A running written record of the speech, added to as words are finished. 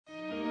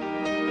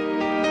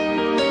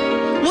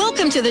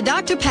Welcome to the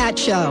Dr. Pat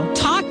Show.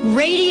 Talk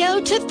radio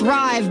to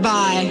thrive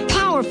by.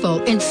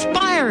 Powerful,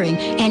 inspiring,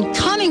 and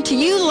coming to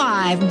you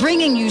live,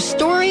 bringing you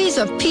stories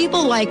of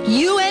people like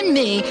you and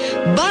me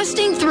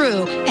busting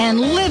through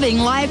and living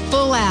life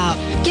full out.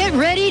 Get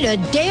ready to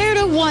dare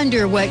to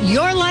wonder what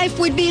your life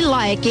would be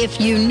like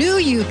if you knew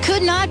you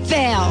could not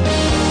fail.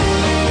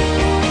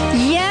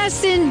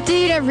 Yes,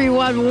 indeed,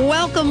 everyone.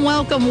 Welcome,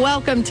 welcome,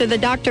 welcome to the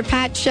Dr.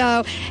 Pat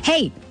Show.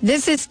 Hey,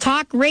 this is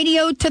Talk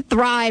Radio to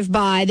Thrive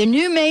By, the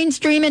new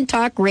mainstream in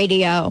talk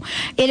radio.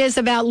 It is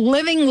about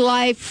living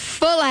life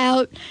full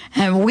out,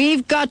 and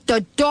we've got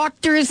the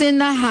doctors in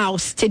the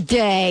house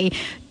today.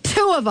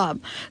 Two of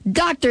them,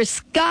 Dr.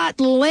 Scott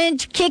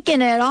Lynch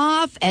kicking it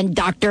off, and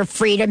Dr.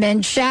 Friedemann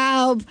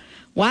Schaub.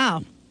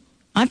 Wow.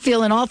 I'm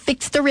feeling all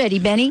fixed already,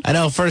 Benny. I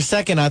know. For a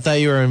second, I thought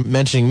you were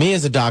mentioning me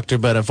as a doctor,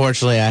 but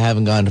unfortunately, I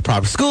haven't gone to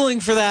proper schooling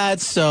for that,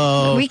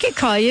 so... We could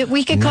call you.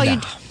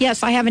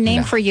 Yes, I have a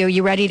name for you.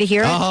 You ready to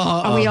hear it?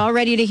 Are we all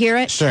ready to hear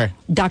it? Sure.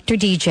 Dr.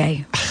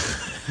 DJ.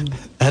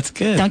 That's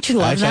good. Don't you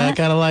love that? I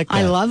kind of like that.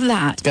 I love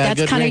that.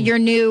 That's kind of your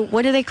new...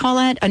 What do they call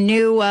that? A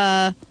new...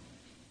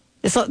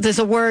 There's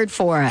a word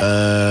for it.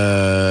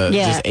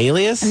 Just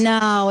alias?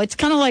 No, it's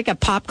kind of like a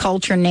pop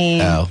culture name.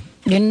 Oh.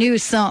 You knew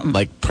something.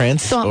 Like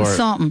Prince?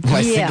 Something.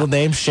 My single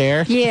name,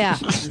 Cher? Yeah,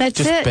 that's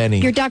just it. Benny.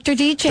 You're Dr.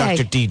 DJ.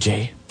 Dr.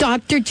 DJ.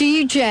 Dr.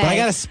 DJ. But I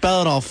got to spell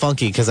it all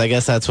funky because I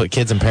guess that's what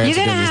kids and parents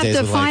are doing these days. You're going to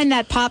have to find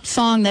that pop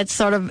song that's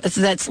sort of, is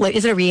it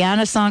a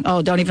Rihanna song?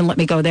 Oh, don't even let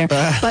me go there.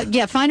 But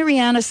yeah, find a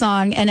Rihanna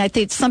song, and I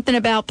think it's something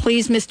about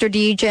Please, Mr.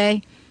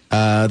 DJ.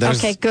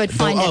 Okay, good.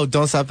 Find it. Oh,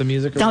 Don't Stop the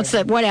Music? Don't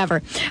stop,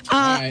 whatever.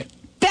 Right.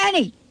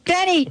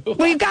 Benny,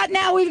 we've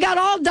got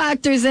all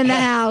doctors in the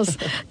house.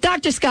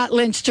 Dr. Scott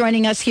Lynch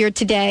joining us here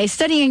today,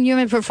 studying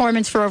human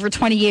performance for over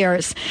 20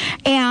 years.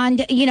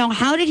 And,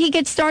 how did he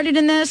get started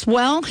in this?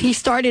 Well, he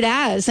started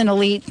as an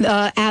elite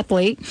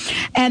athlete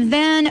and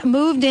then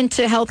moved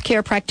into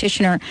healthcare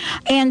practitioner.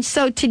 And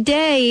so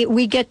today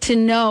we get to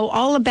know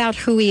all about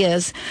who he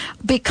is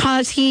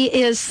because he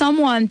is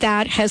someone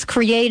that has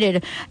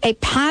created a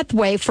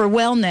pathway for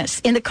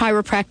wellness in the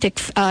chiropractic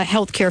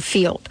healthcare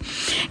field.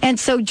 And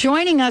so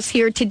joining us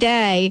here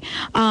today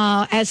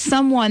as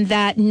someone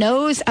that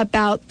knows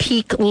about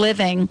peak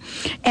living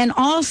and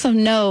also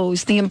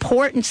knows the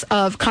importance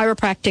of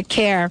chiropractic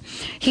care.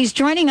 He's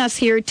joining us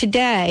here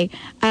today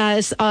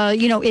as,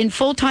 in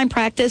full-time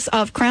practice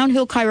of Crown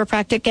Hill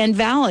Chiropractic and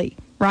Valley.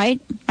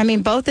 Right? I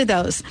mean, both of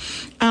those.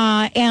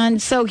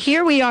 And so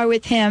here we are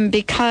with him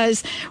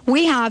because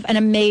we have an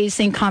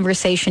amazing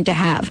conversation to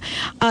have.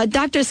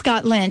 Dr.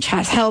 Scott Lynch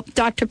has helped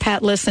Dr.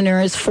 Pat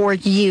listeners for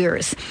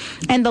years.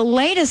 And the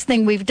latest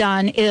thing we've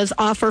done is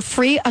offer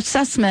free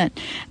assessment.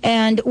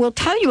 And we'll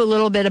tell you a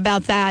little bit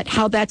about that,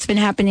 how that's been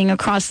happening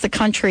across the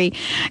country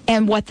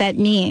and what that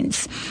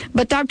means.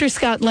 But Dr.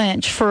 Scott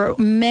Lynch, for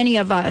many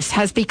of us,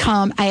 has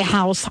become a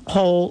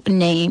household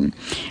name.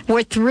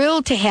 We're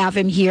thrilled to have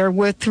him here.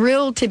 We're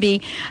thrilled to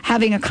be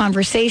having a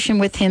conversation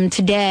with him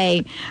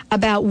today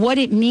about what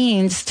it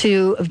means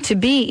to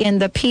be in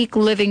the peak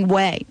living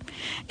way.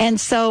 And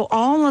so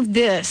all of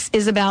this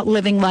is about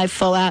living life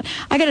full out.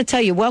 I got to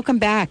tell you, welcome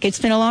back. It's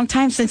been a long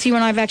time since you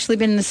and I have actually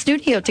been in the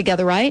studio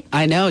together, right?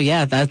 I know,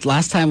 yeah. That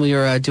last time we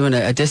were doing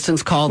a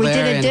distance call we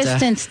did a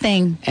distance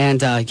thing.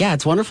 And yeah,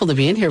 it's wonderful to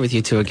be in here with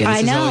you two again. This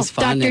I know, is always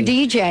fun. Dr.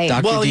 DJ.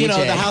 Dr. Well,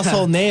 DJ. the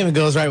household name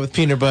goes right with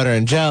peanut butter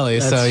and jelly.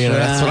 That's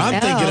that's what I'm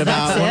thinking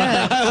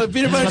about.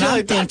 Peanut butter and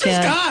jelly, Dr.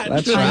 Scott.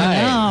 That's right.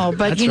 I know,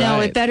 but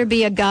it better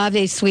be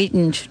agave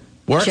sweetened.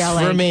 Works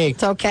jelly. for me.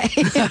 It's okay.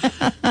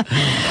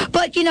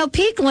 But,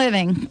 peak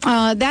living,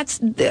 that's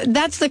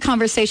the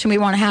conversation we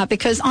want to have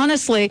because,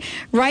 honestly,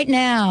 right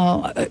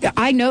now,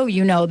 I know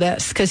you know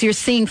this because you're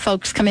seeing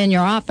folks come in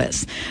your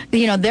office.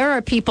 There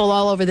are people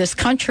all over this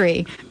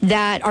country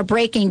that are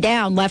breaking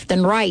down left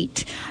and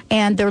right,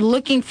 and they're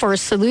looking for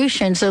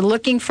solutions. They're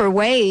looking for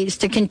ways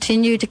to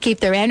continue to keep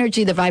their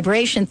energy, the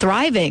vibration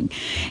thriving.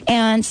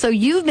 And so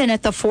you've been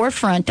at the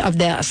forefront of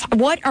this.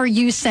 What are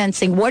you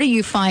sensing? What are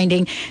you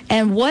finding?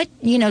 And what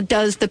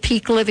does the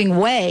peak living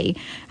way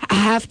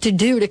have to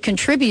do to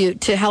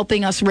contribute to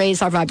helping us raise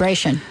our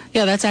vibration?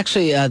 Yeah, that's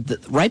actually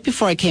right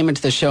before I came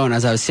into the show, and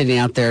as I was sitting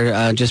out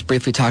there just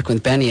briefly talking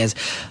with Benny,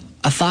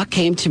 a thought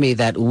came to me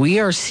that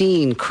we are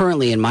seeing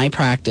currently in my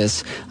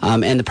practice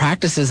and the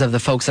practices of the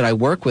folks that I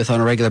work with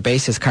on a regular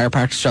basis,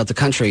 chiropractors throughout the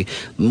country,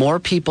 more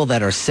people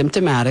that are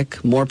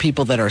symptomatic, more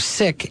people that are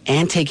sick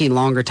and taking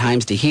longer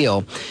times to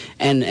heal.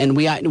 And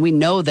we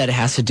know that it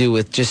has to do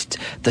with just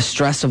the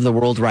stress of the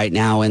world right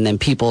now and then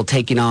people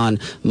taking on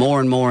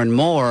more and more and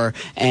more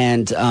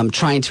and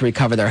trying to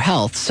recover their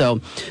health.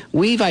 So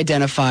we've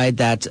identified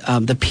that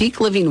the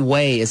peak living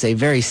way is a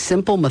very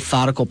simple,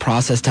 methodical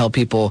process to help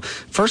people,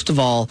 first of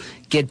all,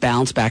 get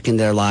balance back in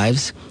their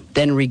lives,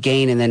 then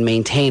regain and then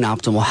maintain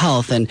optimal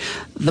health. And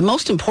the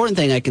most important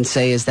thing I can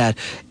say is that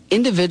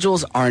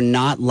individuals are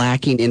not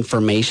lacking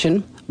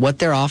information, what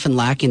they're often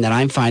lacking that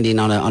I'm finding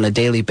on a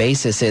daily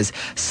basis is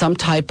some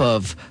type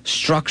of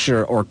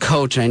structure or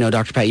coach. And I know,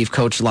 Dr. Pat, you've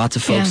coached lots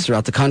of folks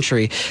throughout the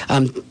country.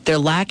 They're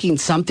lacking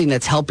something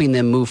that's helping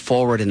them move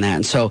forward in that.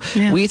 And so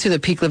we, through the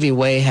Peak Living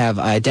Way, have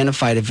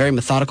identified a very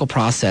methodical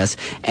process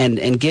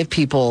and give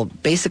people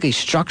basically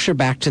structure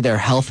back to their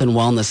health and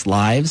wellness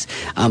lives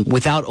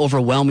without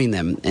overwhelming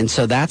them. And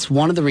so that's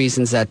one of the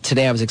reasons that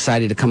today I was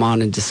excited to come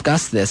on and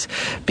discuss this,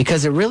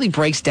 because it really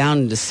breaks down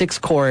into 6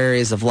 core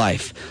areas of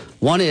life.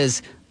 One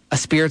is a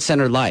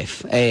spirit-centered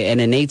life, an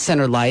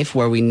innate-centered life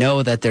where we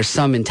know that there's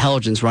some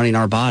intelligence running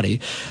our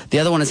body. The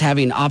other one is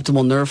having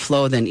optimal nerve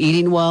flow, then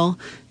eating well,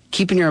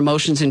 keeping your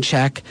emotions in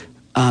check,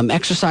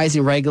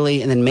 exercising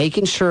regularly, and then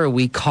making sure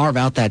we carve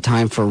out that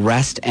time for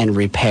rest and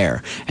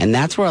repair. And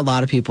that's where a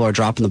lot of people are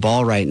dropping the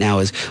ball right now,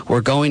 is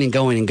we're going and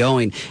going and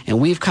going, and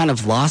we've kind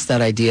of lost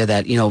that idea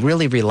that,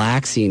 really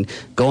relaxing,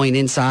 going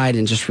inside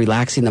and just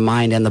relaxing the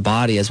mind and the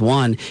body as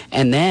one,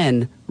 and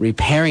then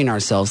repairing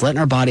ourselves, letting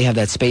our body have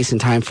that space and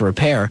time for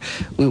repair.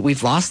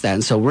 We've lost that.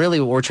 And so really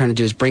what we're trying to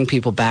do is bring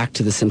people back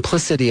to the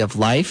simplicity of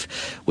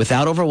life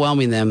without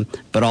overwhelming them,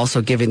 but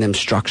also giving them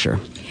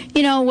structure.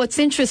 What's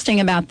interesting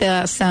about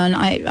this, and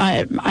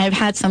I've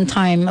had some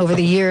time over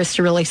the years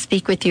to really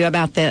speak with you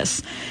about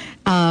this,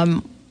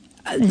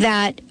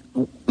 that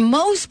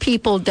most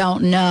people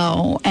don't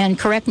know, and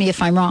correct me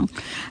if I'm wrong,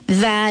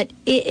 that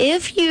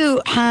if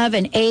you have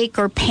an ache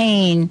or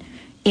pain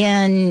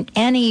in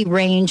any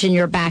range in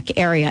your back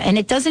area, and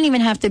it doesn't even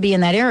have to be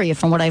in that area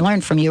from what I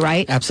learned from you,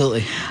 right?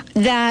 Absolutely.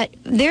 That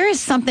there is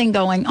something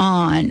going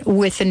on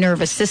with the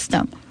nervous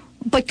system.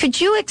 But could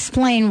you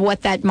explain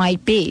what that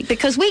might be?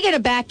 Because we get a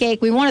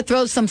backache, we want to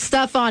throw some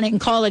stuff on it and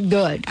call it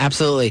good.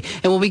 Absolutely.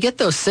 And when we get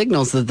those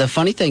signals, the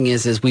funny thing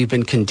is we've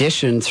been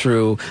conditioned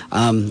through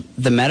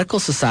the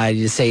medical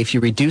society to say if you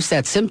reduce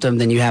that symptom,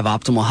 then you have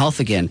optimal health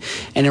again.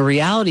 And in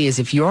reality is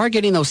if you are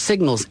getting those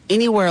signals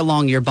anywhere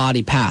along your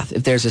body path,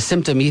 if there's a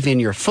symptom even in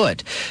your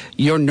foot,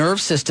 your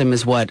nerve system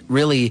is what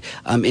really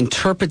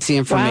interprets the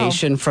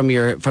information from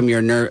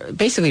your nerve.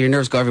 Basically, your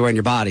nerves go everywhere in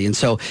your body. And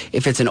so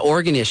if it's an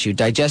organ issue,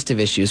 digestive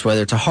issues,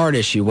 whether it's a heart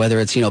issue,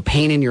 whether it's,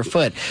 pain in your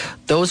foot,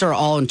 those are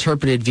all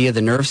interpreted via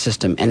the nerve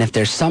system. And if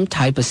there's some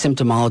type of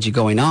symptomology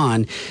going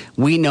on,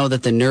 we know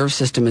that the nerve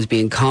system is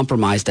being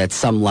compromised at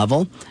some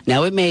level.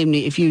 Now, it may,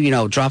 if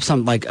you, drop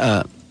something like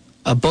a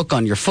book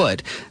on your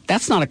foot,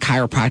 that's not a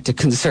chiropractic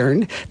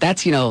concern.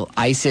 That's,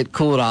 ice it,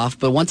 cool it off.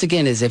 But once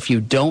again, is if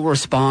you don't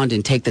respond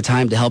and take the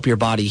time to help your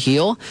body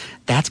heal,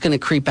 that's going to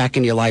creep back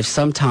into your life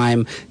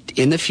sometime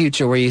in the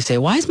future where you say,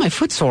 why is my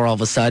foot sore all of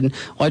a sudden?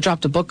 Well, I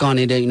dropped a book on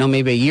it,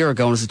 maybe a year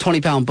ago, and it was a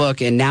 20-pound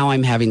book, and now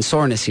I'm having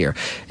soreness here.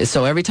 And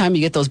so every time you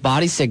get those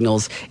body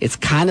signals, it's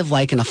kind of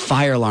like a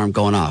fire alarm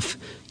going off.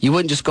 You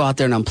wouldn't just go out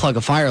there and unplug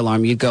a fire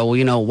alarm. You'd go,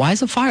 why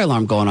is a fire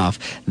alarm going off?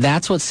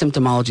 That's what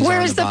symptomology is.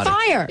 Where is the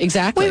fire?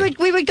 Exactly.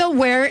 We would go,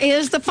 where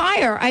is the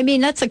fire? I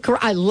mean,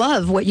 I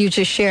love what you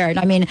just shared.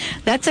 I mean,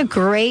 that's a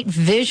great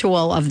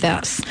visual of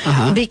this.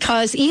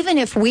 Because even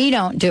if we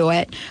don't do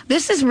it,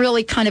 this is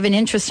really kind of an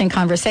interesting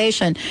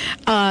conversation.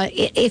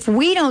 If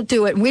we don't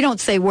do it, we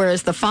don't say, where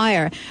is the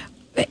fire?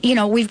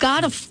 We've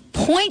got to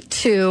point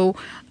to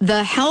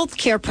the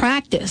healthcare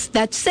practice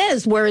that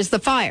says, where is the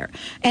fire?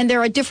 And there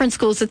are different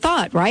schools of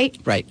thought, right?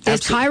 Right.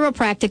 There's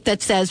chiropractic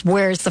that says,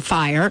 where's the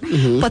fire?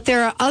 But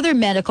there are other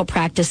medical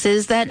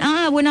practices that,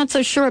 we're not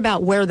so sure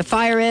about where the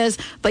fire is,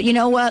 but you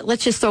know what?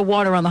 Let's just throw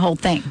water on the whole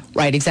thing.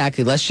 Right,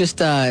 exactly. Let's just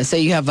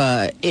say you have,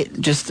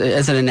 just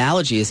as an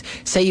analogy, is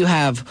say you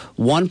have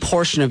one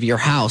portion of your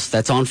house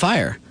that's on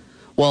fire.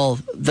 Well,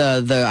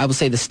 I would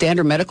say the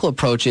standard medical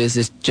approach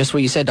is just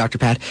what you said, Dr.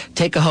 Pat.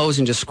 Take a hose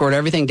and just squirt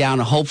everything down,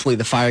 and hopefully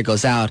the fire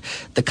goes out.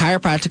 The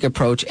chiropractic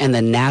approach and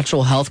the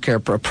natural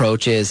healthcare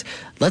approach is,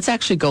 let's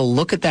actually go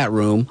look at that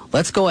room.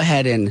 Let's go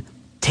ahead and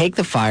take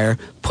the fire,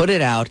 put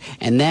it out,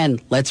 and then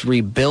let's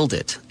rebuild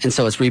it. And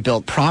so it's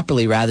rebuilt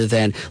properly rather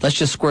than let's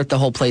just squirt the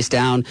whole place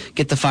down,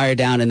 get the fire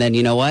down, and then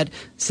you know what?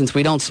 Since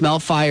we don't smell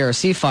fire or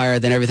see fire,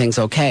 then everything's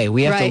okay.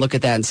 We have to look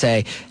at that and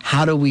say,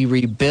 how do we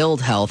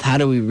rebuild health? How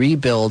do we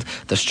rebuild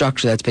the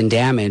structure that's been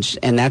damaged?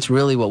 And that's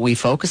really what we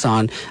focus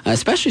on,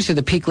 especially through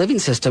the Peak Living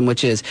System,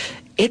 which is,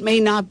 it may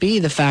not be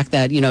the fact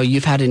that,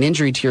 you've had an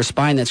injury to your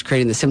spine that's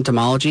creating the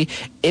symptomology.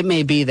 It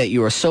may be that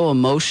you are so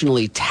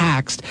emotionally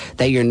taxed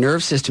that your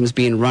nerve system is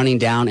being running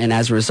down, and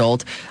as a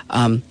result,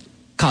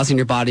 causing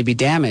your body to be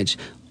damaged.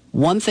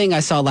 One thing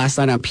I saw last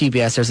night on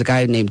PBS, there's a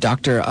guy named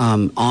Dr.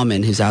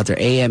 Amen, who's out there,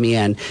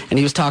 A-M-E-N, and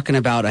he was talking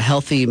about a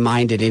healthy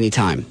mind at any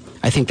time.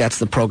 I think that's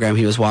the program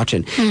he was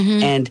watching.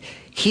 And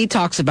he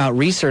talks about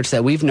research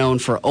that we've known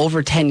for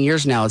over 10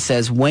 years now. It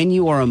says when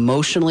you are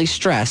emotionally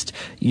stressed,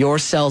 your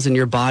cells in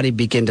your body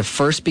begin to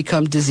first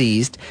become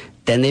diseased,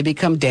 then they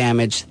become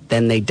damaged,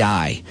 then they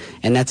die.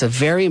 And that's a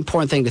very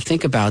important thing to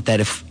think about, that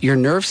if your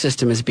nerve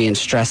system is being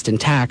stressed and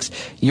taxed,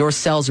 your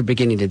cells are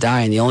beginning to die.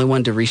 And the only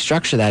one to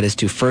restructure that is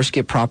to first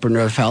get proper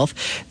nerve health,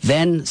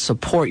 then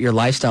support your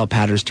lifestyle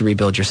patterns to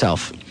rebuild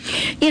yourself.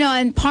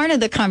 And part of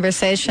the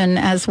conversation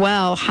as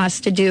well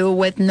has to do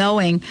with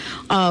knowing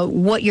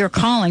what you're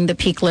calling the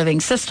peak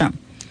living system.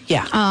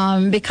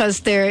 Yeah.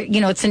 Because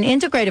it's an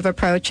integrative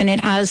approach, and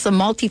it has a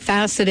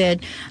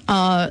multifaceted,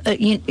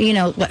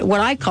 what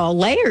I call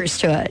layers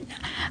to it.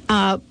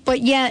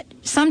 But yet,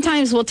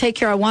 sometimes we'll take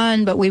care of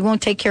one, but we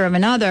won't take care of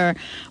another.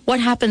 What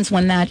happens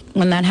when that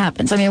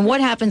happens? I mean,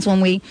 what happens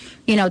when we,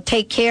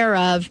 take care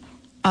of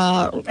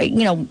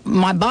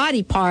my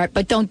body part,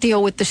 but don't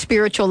deal with the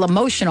spiritual,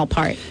 emotional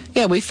part?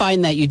 Yeah, we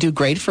find that you do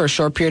great for a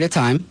short period of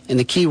time, and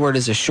the key word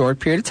is a short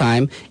period of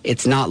time.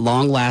 It's not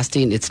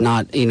long-lasting. It's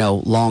not,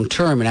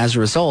 long-term, and as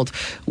a result,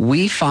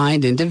 we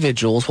find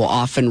individuals will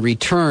often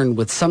return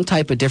with some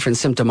type of different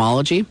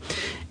symptomology.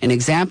 An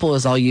example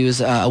is I'll use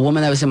a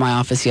woman that was in my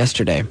office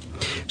yesterday.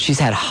 She's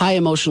had high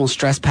emotional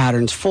stress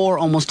patterns for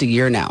almost a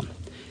year now.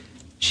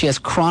 She has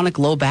chronic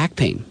low back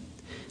pain.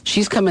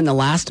 She's come in the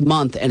last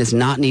month and has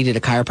not needed a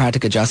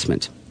chiropractic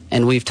adjustment.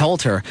 And we've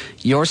told her,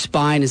 your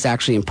spine is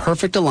actually in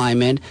perfect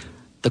alignment.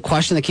 The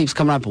question that keeps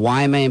coming up,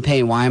 why am I in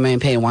pain? Why am I in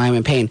pain? Why am I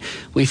in pain?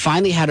 We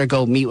finally had her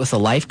go meet with a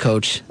life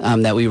coach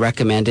that we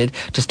recommended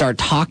to start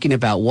talking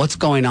about what's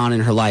going on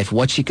in her life,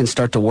 what she can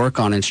start to work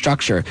on and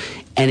structure.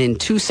 And in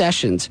 2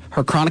 sessions,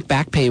 her chronic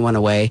back pain went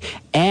away,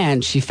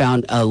 and she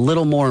found a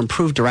little more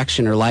improved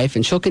direction in her life.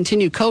 And she'll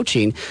continue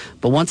coaching.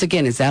 But once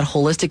again, it's that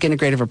holistic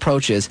integrative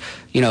approach is,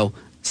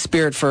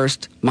 spirit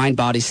first, mind,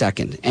 body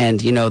second.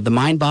 And, the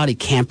mind, body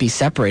can't be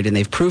separated, and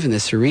they've proven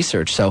this through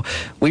research. So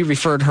we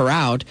referred her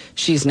out.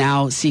 She's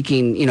now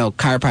seeking,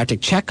 chiropractic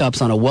checkups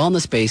on a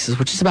wellness basis,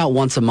 which is about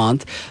once a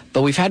month.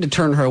 But we've had to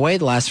turn her away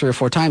the last 3 or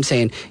 4 times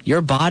saying,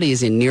 your body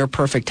is in near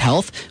perfect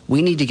health.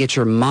 We need to get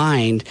your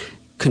mind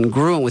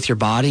congruent with your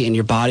body and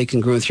your body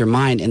congruent with your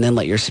mind, and then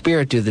let your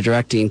spirit do the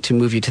directing to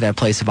move you to that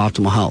place of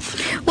optimal health.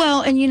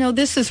 Well, and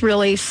this is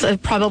really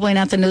probably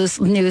not the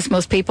news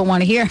most people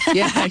want to hear.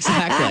 Yeah,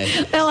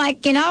 exactly. They're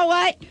like, you know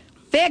what?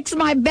 Fix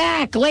my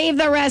back. Leave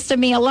the rest of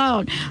me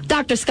alone.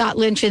 Dr. Scott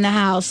Lynch in the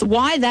house.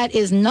 Why that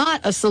is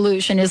not a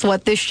solution is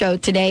what this show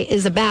today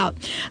is about.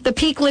 The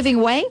Peak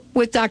Living Way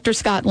with Dr.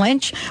 Scott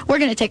Lynch. We're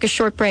going to take a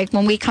short break.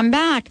 When we come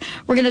back,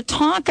 we're going to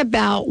talk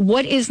about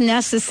what is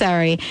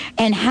necessary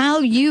and how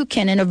you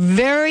can, in a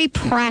very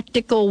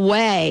practical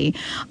way,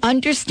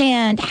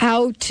 understand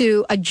how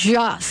to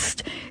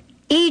adjust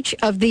each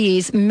of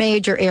these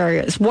major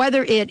areas,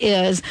 whether it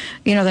is,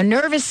 the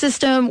nervous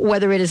system,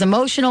 whether it is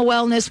emotional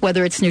wellness,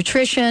 whether it's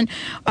nutrition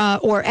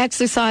or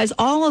exercise.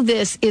 All of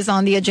this is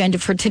on the agenda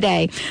for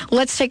today.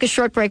 Let's take a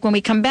short break. When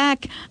we come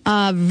back,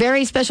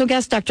 very special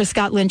guest, Dr.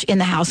 Scott Lynch in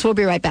the house. We'll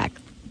be right back.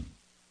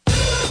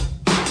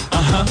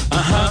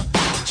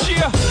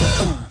 Yeah.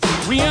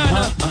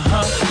 Rihanna.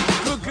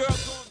 Good girl.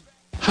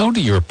 How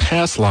do your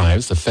past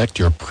lives affect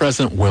your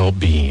present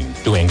well-being?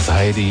 Do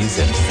anxieties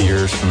and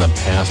fears from the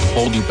past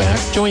hold you back?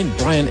 Join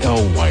Brian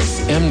L.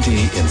 Weiss,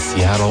 MD, in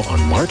Seattle on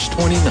March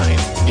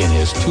 29th in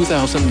his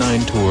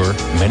 2009 tour,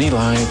 Many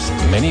Lives,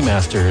 Many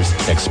Masters,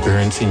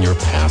 Experiencing Your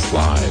Past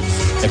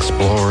Lives.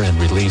 Explore and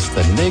release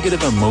the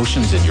negative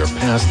emotions in your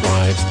past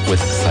lives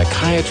with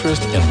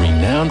psychiatrist and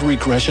renowned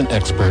regression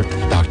expert,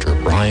 Dr.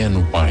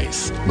 Brian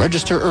Weiss.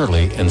 Register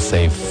early and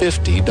save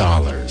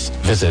 $50.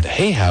 Visit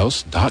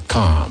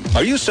hayhouse.com.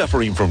 Are you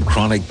suffering from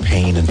chronic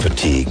pain and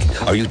fatigue?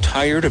 Are you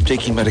tired of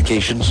taking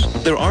medications?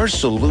 There are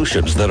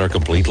solutions that are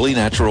completely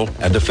natural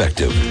and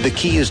effective. The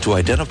key is to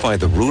identify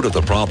the root of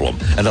the problem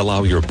and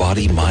allow your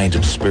body, mind,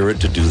 and spirit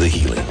to do the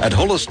healing. At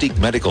Holistic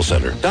Medical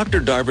Center,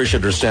 Dr. Darvish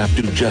and her staff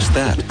do just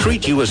that.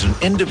 Treat you as an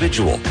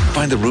individual,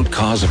 find the root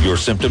cause of your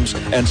symptoms,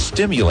 and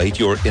stimulate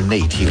your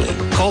innate healing.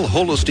 Call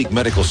Holistic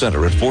Medical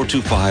Center at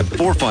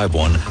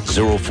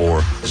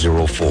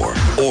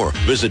 425-451-0404 or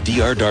visit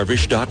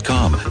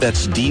drdarvish.com.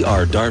 That's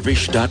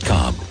drdarvish.com.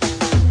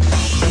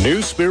 The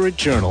New Spirit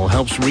Journal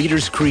helps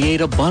readers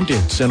create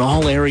abundance in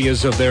all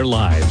areas of their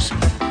lives.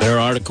 Their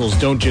articles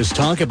don't just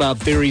talk about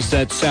theories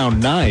that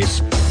sound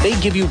nice. They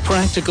give you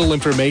practical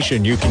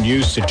information you can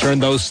use to turn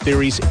those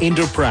theories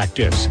into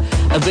practice.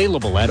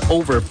 Available at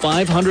over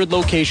 500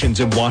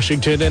 locations in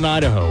Washington and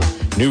Idaho,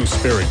 New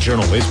Spirit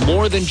Journal is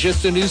more than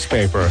just a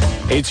newspaper.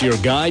 It's your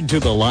guide to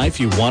the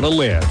life you want to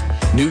live.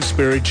 New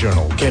Spirit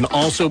Journal can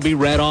also be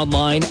read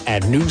online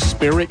at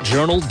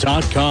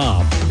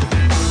newspiritjournal.com.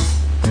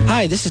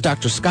 Hi, this is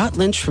Dr. Scott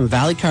Lynch from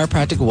Valley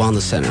Chiropractic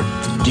Wellness Center.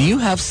 Do you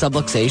have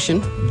subluxation?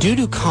 Due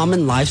to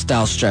common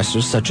lifestyle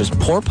stressors such as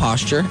poor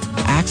posture,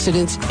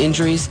 accidents,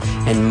 injuries,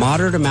 and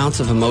moderate amounts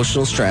of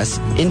emotional stress,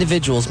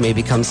 individuals may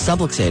become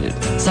subluxated.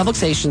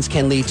 Subluxations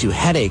can lead to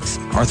headaches,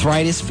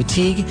 arthritis,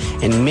 fatigue,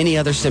 and many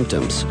other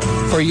symptoms.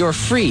 For your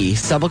free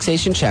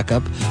subluxation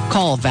checkup,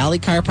 call Valley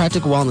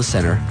Chiropractic Wellness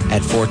Center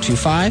at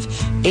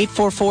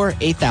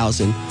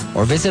 425-844-8000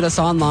 or visit us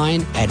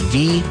online at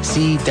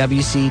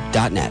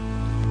vcwc.net.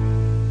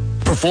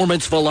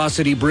 Performance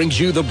Velocity brings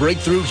you the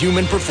breakthrough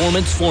human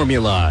performance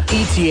formula.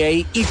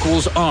 ETA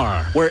equals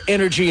R, where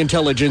energy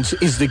intelligence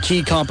is the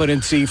key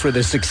competency for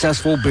the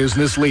successful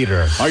business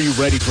leader. Are you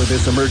ready for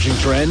this emerging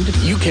trend?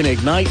 You can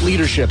ignite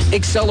leadership,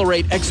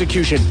 accelerate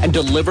execution, and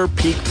deliver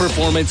peak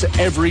performance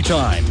every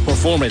time.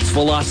 Performance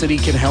Velocity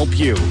can help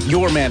you,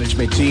 your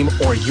management team,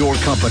 or your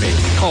company.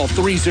 Call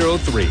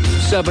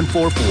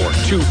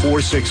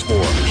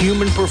 303-744-2464.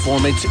 Human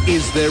performance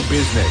is their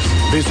business.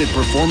 Visit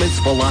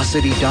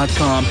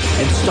performancevelocity.com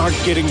and start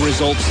getting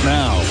results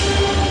now.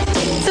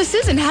 So,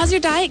 Susan, how's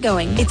your diet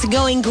going? It's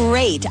going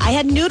great. I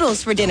had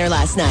noodles for dinner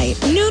last night.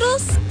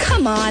 Noodles?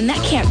 Come on,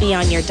 that can't be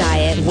on your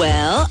diet.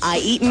 Well, I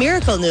eat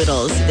Miracle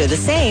Noodles. They're the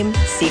same.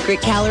 Secret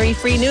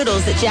calorie-free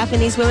noodles that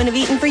Japanese women have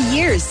eaten for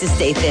years to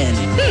stay thin.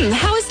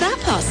 How is that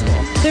possible?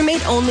 They're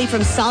made only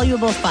from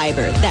soluble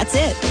fiber. That's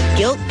it.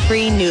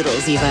 Guilt-free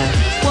noodles, Eva.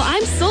 Well,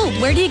 I'm sold.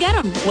 Where do you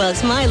get them? Well,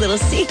 it's my little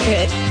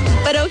secret.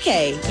 But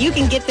okay, you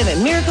can get them at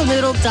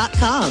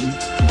miraclenoodle.com.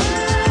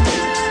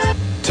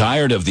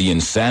 Tired of the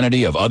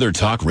insanity of other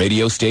talk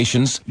radio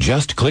stations?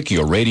 Just click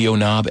your radio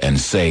knob and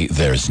say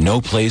there's no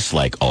place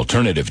like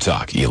Alternative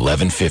Talk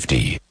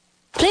 1150.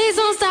 Please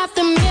don't stop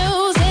the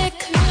music.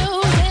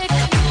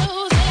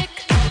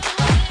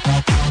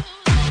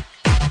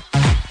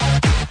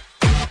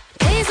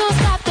 Please don't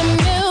stop the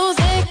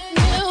music.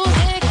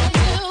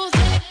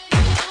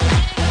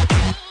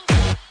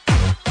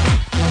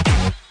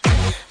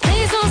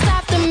 Please don't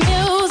stop the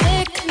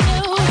music.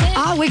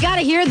 Oh, we got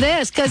to hear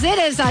this because it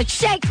is a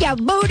shake your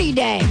booty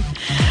day.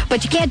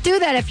 But you can't do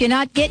that if you're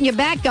not getting your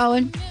back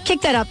going.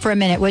 Kick that up for a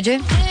minute, would you?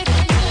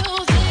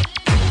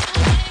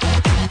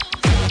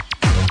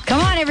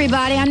 Come on,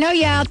 everybody. I know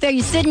you're out there.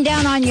 You're sitting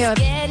down on your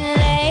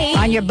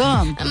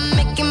bum.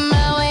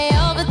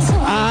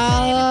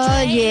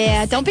 Oh,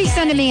 yeah. Don't be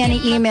sending me any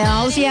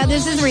emails. Yeah,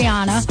 this is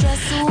Rihanna.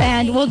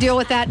 And we'll deal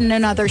with that in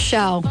another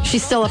show.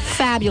 She's still a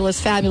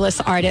fabulous, fabulous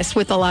artist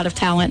with a lot of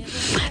talent.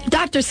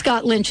 Dr.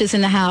 Scott Lynch is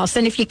in the house.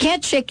 And if you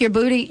can't shake your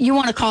booty, you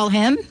want to call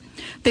him?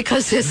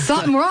 Because there's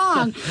something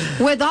wrong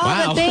with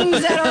all the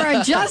things that are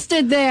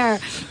adjusted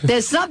there.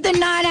 There's something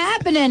not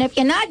happening. If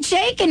you're not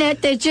shaking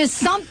it, there's just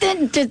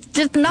something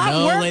just not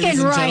working ladies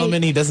and right.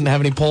 Gentlemen, he doesn't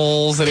have any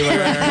polls anywhere.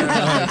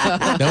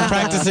 No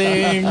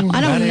practicing.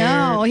 I don't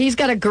know. He's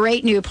got a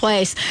great new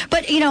place.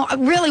 But,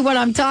 really what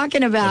I'm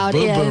talking about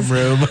is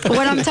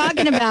what I'm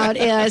talking about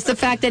is the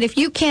fact that if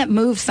you can't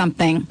move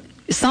something,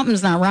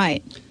 something's not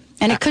right.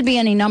 And it could be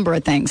any number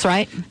of things,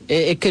 right?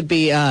 It could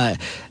be...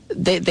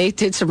 They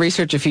did some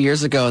research a few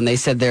years ago, and they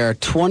said there are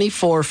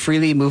 24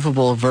 freely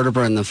movable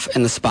vertebrae in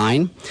the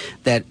spine.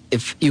 That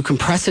if you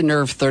compress a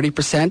nerve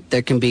 30%,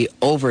 there can be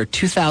over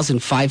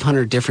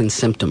 2,500 different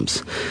symptoms.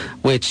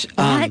 Which,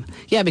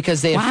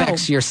 because they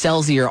affects your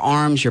cells of your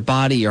arms, your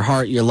body, your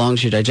heart, your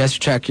lungs, your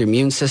digestive tract, your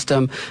immune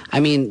system. I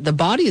mean, the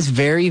body is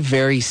very,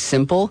 very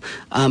simple,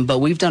 but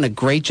we've done a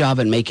great job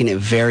at making it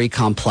very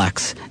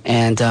complex.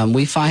 And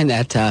we find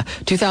that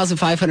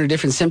 2,500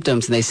 different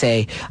symptoms, and they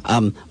say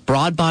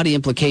broad body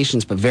implications,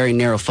 but very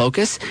narrow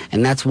focus.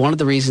 And that's one of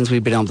the reasons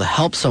we've been able to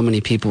help so many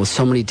people with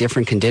so many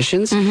different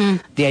conditions. Mm-hmm.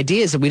 The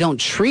idea is that we don't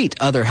treat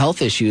other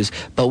health issues,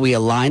 but we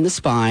align the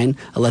spine,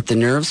 let the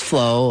nerves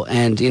flow.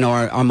 And,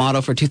 our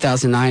motto for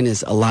 2009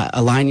 is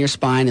align your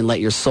spine and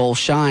let your soul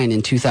shine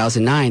in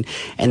 2009.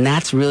 And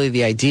that's really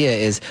the idea,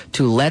 is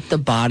to let the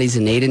body's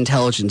innate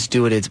intelligence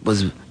do what it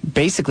was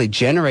basically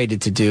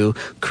generated to do,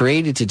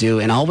 created to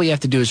do, and all we have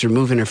to do is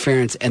remove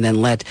interference and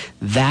then let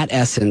that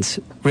essence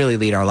really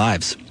lead our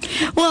lives.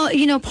 Well,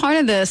 part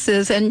of this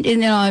is, and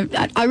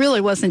I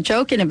really wasn't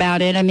joking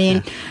about it. I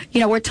mean,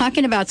 we're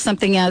talking about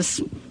something as,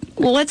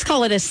 well, let's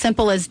call it as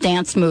simple as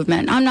dance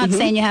movement. I'm not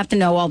saying you have to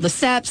know all the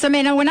steps. I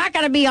mean, we're not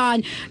going to be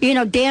on,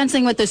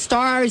 Dancing with the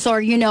Stars or,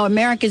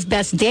 America's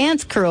Best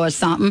Dance Crew or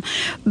something.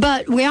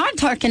 But we are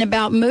talking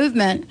about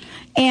movement.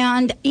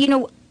 And,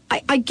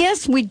 I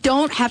guess we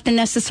don't have to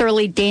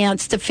necessarily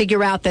dance to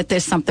figure out that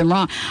there's something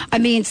wrong. I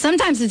mean,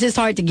 sometimes it's just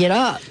hard to get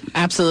up.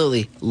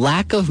 Absolutely.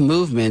 Lack of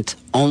movement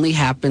only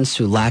happens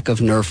through lack of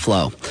nerve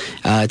flow.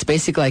 It's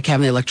basically like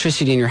having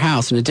electricity in your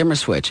house and a dimmer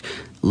switch.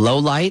 Low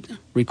light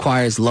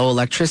requires low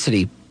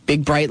electricity.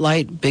 Big bright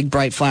light, big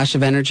bright flash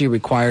of energy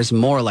requires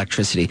more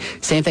electricity.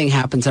 Same thing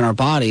happens in our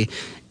body.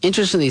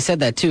 Interestingly, you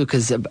said that too,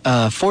 because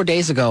 4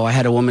 days ago I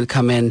had a woman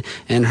come in,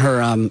 and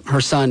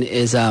her son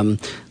is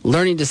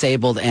learning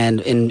disabled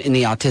and in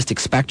the autistic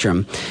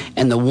spectrum.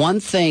 And the one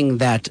thing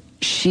that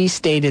she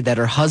stated that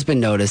her husband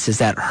noticed is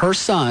that her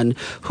son,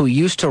 who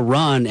used to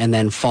run and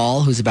then fall,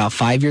 who's about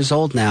 5 years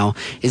old now,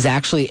 is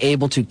actually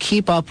able to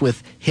keep up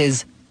with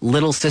his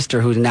little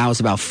sister, who now is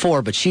about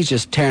 4, but she's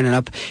just tearing it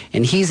up,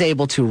 and he's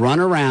able to run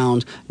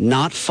around,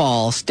 not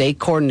fall, stay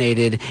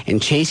coordinated,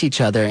 and chase each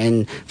other.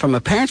 And from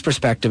a parent's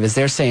perspective, as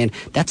they're saying,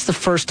 that's the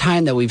first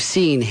time that we've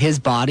seen his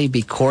body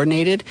be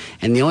coordinated,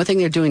 and the only thing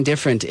they're doing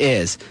different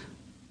is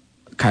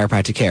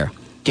chiropractic care.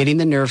 getting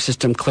the nerve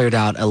system cleared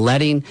out, and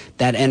letting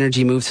that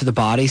energy move through the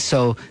body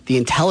so the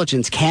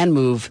intelligence can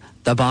move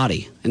the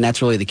body. And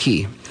that's really the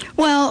key.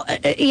 Well,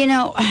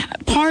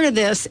 part of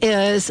this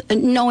is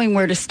knowing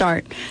where to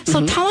start.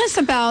 So tell us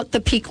about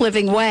the Peak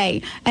Living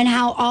Way and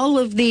how all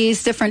of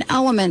these different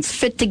elements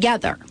fit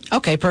together.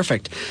 Okay,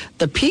 perfect.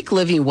 The Peak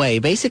Living Way,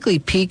 basically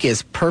peak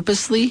is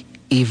purposely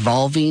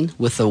evolving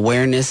with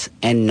awareness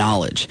and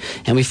knowledge.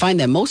 And we find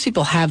that most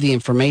people have the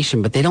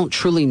information, but they don't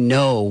truly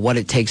know what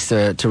it takes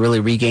to really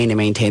regain and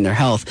maintain their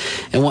health.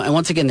 And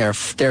once again, there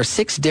are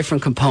 6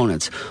 different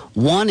components.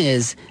 One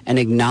is an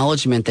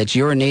acknowledgement that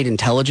your innate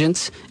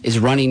intelligence is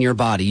running your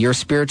body. Your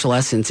spiritual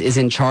essence is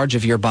in charge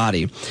of your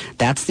body.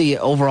 That's the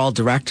overall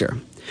director.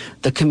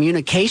 The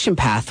communication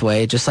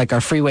pathway, just like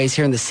our freeways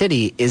here in the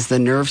city, is the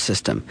nerve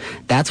system.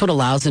 That's what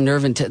allows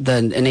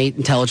the innate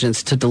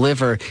intelligence to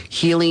deliver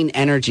healing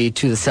energy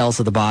to the cells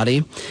of the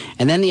body.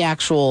 And then the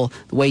actual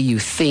way you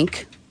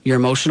think, your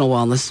emotional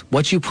wellness,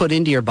 what you put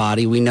into your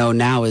body, we know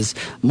now is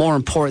more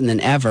important than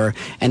ever.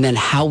 And then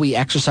how we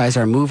exercise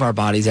or move our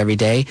bodies every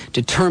day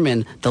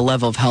determine the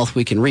level of health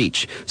we can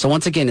reach. So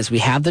once again, as we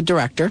have the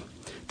director,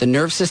 the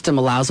nerve system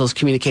allows those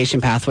communication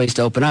pathways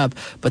to open up,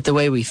 but the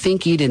way we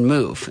think, eat, and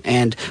move.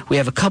 And we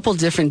have a couple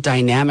different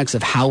dynamics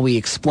of how we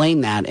explain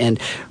that. And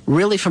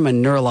really from a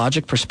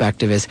neurologic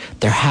perspective is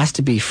there has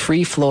to be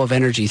free flow of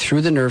energy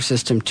through the nerve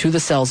system to the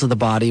cells of the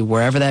body,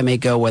 wherever that may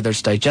go, whether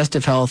it's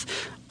digestive health,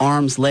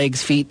 arms,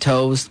 legs, feet,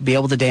 toes, be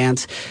able to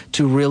dance,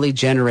 to really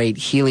generate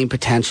healing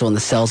potential in the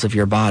cells of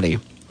your body.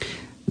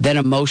 Then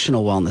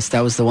emotional wellness.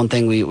 That was the one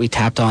thing we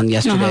tapped on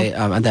yesterday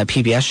on that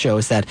PBS show,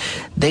 is that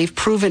they've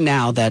proven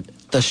now that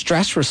the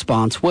stress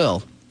response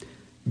will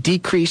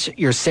decrease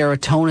your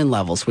serotonin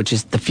levels, which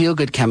is the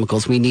feel-good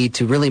chemicals we need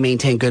to really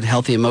maintain good,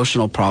 healthy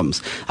emotional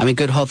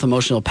good health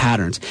emotional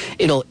patterns.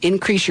 It'll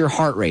increase your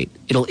heart rate.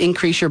 It'll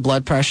increase your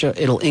blood pressure.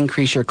 It'll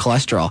increase your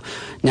cholesterol.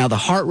 Now, the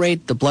heart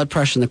rate, the blood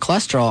pressure, and the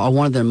cholesterol are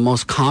one of the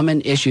most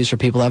common issues for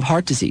people who have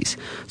heart disease.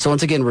 So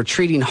once again, we're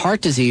treating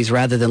heart disease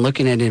rather than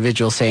looking at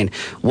individuals saying,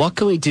 what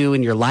can we do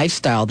in your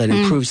lifestyle that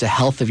improves the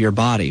health of your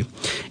body?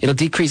 It'll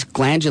decrease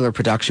glandular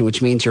production,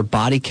 which means your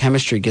body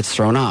chemistry gets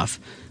thrown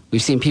off.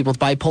 We've seen people with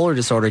bipolar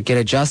disorder get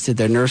adjusted,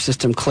 their nerve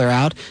system clear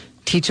out,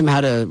 teach them how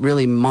to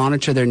really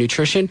monitor their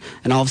nutrition,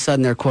 and all of a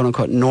sudden they're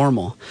quote-unquote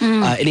normal.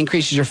 It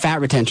increases your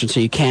fat retention so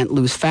you can't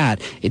lose fat.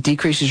 It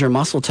decreases your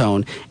muscle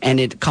tone, and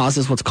it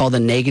causes what's called a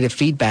negative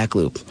feedback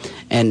loop.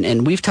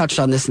 And we've touched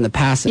on this in the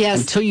past.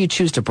 Yes. Until you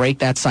choose to break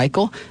that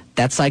cycle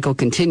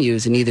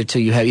continues, and either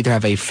you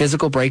have a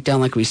physical breakdown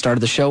like we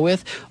started the show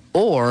with,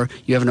 or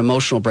you have an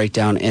emotional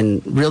breakdown.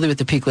 And really with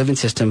the Peak Living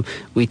System,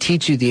 we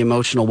teach you the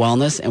emotional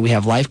wellness, and we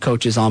have life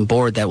coaches on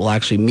board that will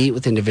actually meet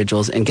with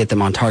individuals and get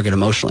them on target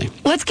emotionally.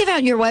 Let's give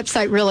out your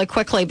website really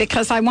quickly,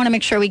 because I want to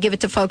make sure we give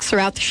it to folks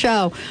throughout the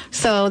show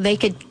so they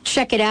could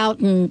check it out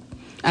and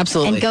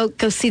absolutely and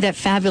go see that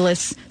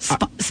fabulous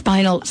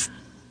spinal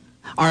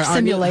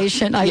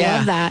simulation. I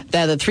love that.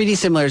 The 3D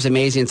simulator is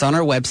amazing. It's on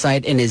our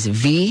website and is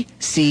vcwc.net,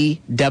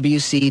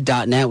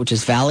 which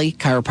is Valley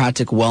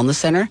Chiropractic Wellness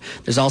Center.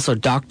 There's also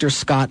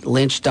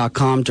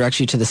drscottlynch.com, directs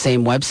you to the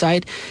same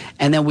website.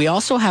 And then we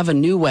also have a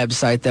new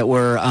website that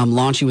we're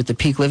launching with the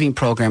Peak Living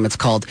program. It's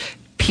called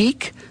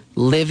Peak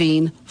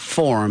Living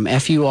Forum, Forum,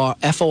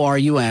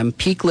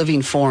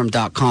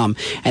 peaklivingforum.com.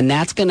 And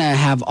that's going to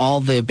have all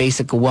the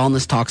basic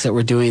wellness talks that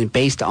we're doing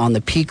based on the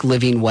Peak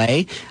Living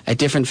Way at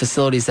different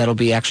facilities that'll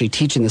be actually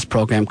teaching this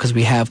program, because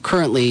we have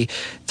currently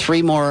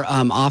 3 more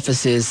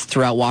offices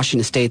throughout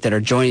Washington State that are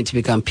joining to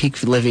become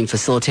Peak Living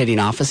facilitating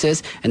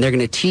offices. And they're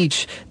going to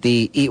teach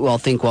the Eat Well,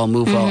 Think Well,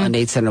 Move Well,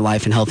 innate center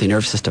life, and healthy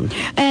nerve system.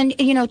 And,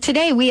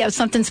 today we have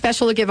something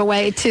special to give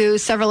away to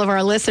several of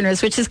our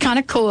listeners, which is kind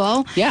of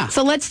cool. Yeah.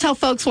 So let's tell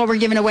folks what we're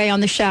giving away on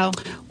the show.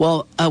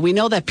 Well, we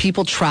know that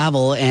people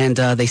travel and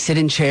they sit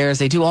in chairs.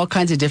 They do all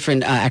kinds of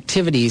different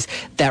activities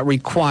that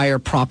require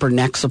proper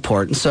neck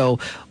support. And so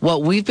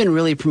what we've been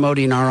really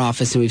promoting in our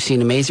office, and we've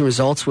seen amazing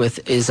results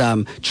with, is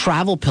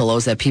travel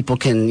pillows that people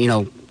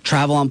can,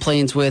 travel on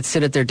planes with,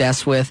 sit at their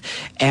desks with,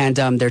 and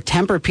they're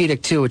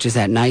Tempur-Pedic too, which is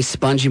that nice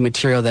spongy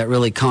material that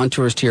really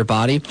contours to your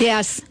body.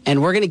 Yes.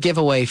 And we're going to give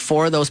away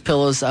 4 of those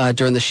pillows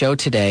during the show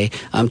today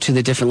to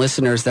the different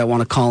listeners that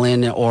want to call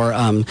in or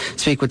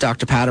speak with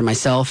Dr. Pat or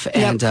myself,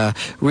 and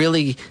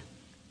really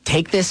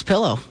take this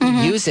pillow,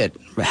 use it,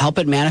 help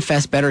it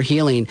manifest better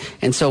healing.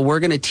 And so we're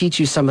going to teach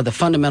you some of the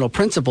fundamental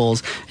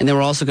principles, and then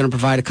we're also going to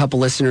provide a couple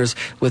listeners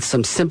with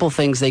some simple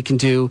things they can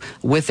do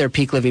with their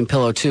Peak Living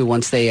pillow too.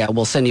 Once they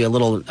will send you a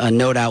little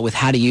note out with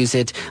how to use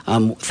it,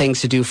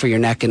 things to do for your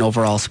neck and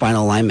overall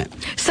spinal alignment.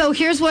 So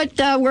here's what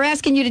we're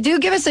asking you to do.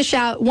 Give us a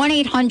shout,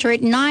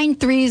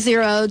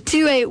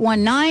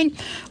 1-800-930-2819,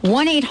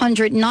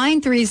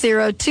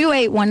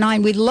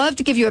 1-800-930-2819. We'd love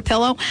to give you a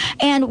pillow,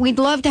 and we'd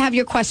love to have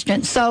your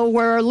questions. So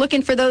we're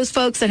looking for those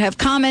folks that have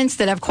comments,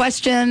 that have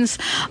questions,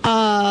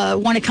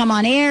 want to come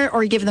on air,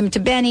 or give them to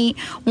Benny,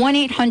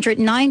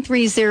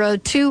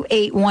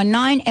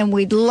 1-800-930-2819, and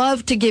we'd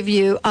love to give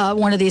you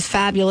one of these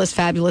fabulous,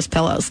 fabulous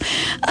pillows.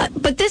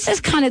 But this is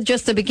kind of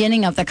just the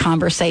beginning of the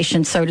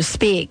conversation, so to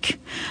speak.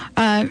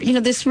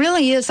 This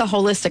really is a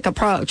holistic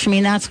approach. I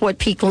mean, that's what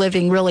Peak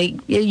Living really,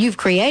 you've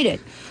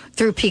created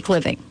through Peak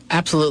Living.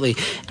 Absolutely.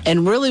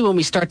 And really, when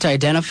we start to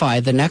identify,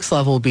 the next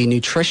level will be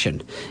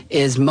nutrition.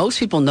 Is most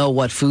people know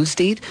what foods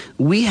to eat.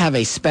 We have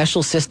a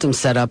special system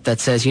set up that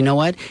says, you know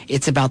what?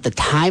 It's about the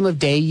time of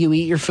day you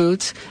eat your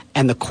foods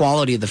and the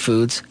quality of the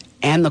foods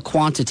and the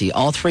quantity.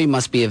 All three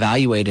must be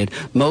evaluated.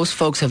 Most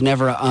folks have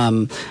never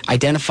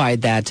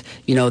identified that,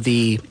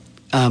 the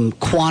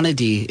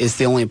quantity is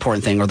the only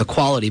important thing, or the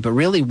quality. But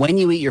really, when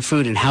you eat your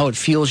food and how it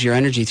fuels your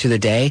energy through the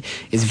day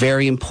is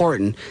very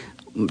important.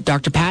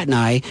 Dr. Pat and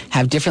I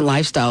have different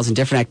lifestyles and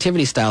different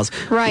activity styles.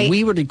 Right.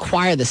 We would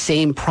require the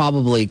same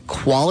probably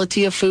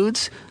quality of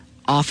foods,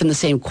 often the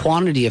same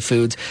quantity of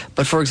foods.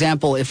 But for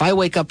example, if I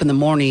wake up in the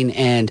morning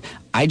and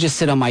I just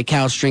sit on my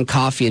couch, drink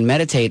coffee, and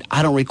meditate,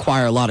 I don't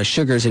require a lot of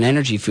sugars and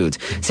energy foods.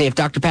 Say if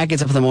Dr. Pat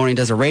gets up in the morning and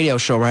does a radio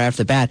show right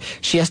after the bat,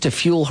 she has to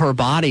fuel her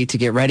body to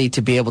get ready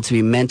to be able to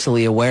be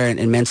mentally aware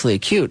and mentally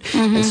acute.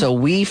 Mm-hmm. And so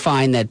we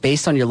find that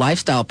based on your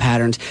lifestyle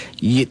patterns,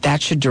 that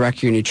should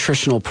direct your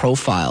nutritional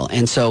profile.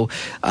 And so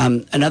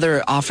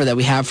another offer that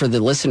we have for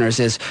the listeners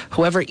is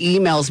whoever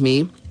emails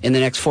me in the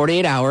next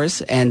 48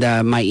 hours,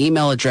 and my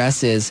email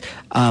address is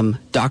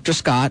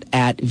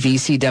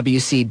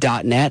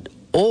drscott@vcwc.net,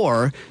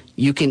 or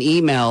you can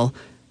email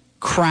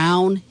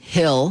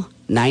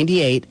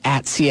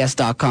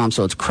crownhill98@cs.com.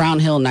 So it's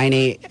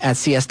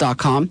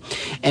crownhill98@cs.com.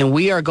 And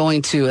we are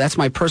going to, that's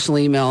my personal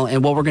email,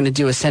 and what we're going to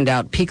do is send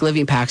out Peak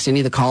Living Packs to any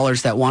of the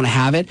callers that want to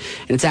have it.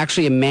 And it's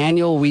actually a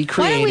manual we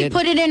created. Why don't we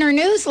put it in our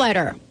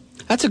newsletter?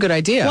 That's a good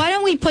idea. Why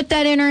don't we put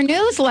that in our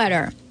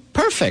newsletter?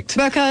 Perfect.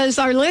 Because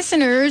our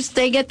listeners,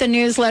 they get the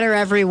newsletter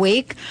every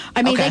week.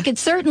 I mean, they could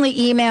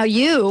certainly email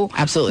you.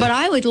 Absolutely. But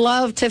I would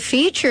love to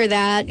feature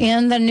that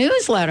in the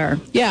newsletter.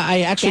 Yeah,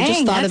 I actually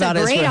just thought about it.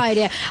 That's a great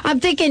idea. I'm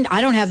thinking,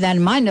 I don't have that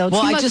in my notes.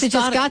 Well, you must have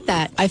just got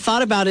that. I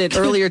thought about it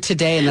earlier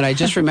today, and then I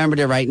just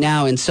remembered it right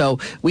now. And so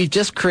we've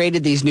just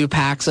created these new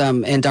packs,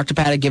 and Dr.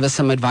 Pat gave us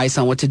some advice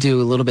on what to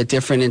do a little bit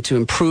different and to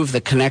improve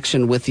the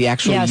connection with the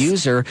actual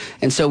user.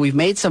 And so we've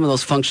made some of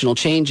those functional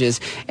changes,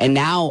 and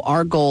now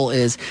our goal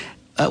is,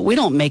 we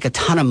don't make a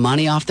ton of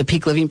money off the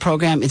Peak Living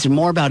program. It's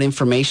more about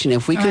information.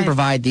 If we can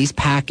provide these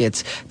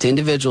packets to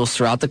individuals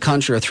throughout the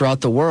country or throughout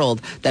the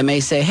world that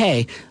may say,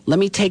 hey, let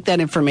me take that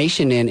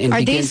information in and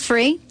Are these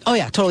free? Oh,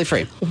 yeah, totally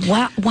free.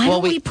 Why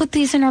don't we put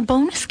these in our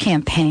bonus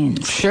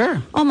campaigns?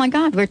 Sure. Oh, my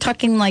God. We're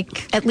talking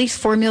like at least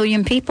 4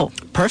 million people.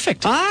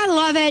 Perfect. I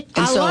love it.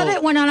 I love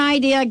it when an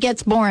idea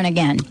gets born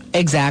again.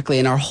 Exactly.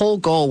 And our whole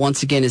goal,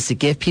 once again, is to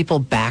give people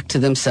back to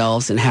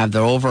themselves and have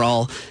their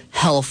overall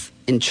health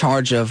in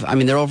charge of,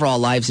 their overall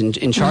lives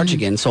in charge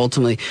again. So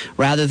ultimately,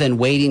 rather than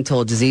waiting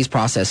till a disease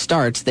process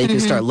starts, they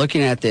can start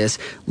looking at this,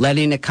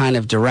 letting it kind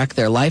of direct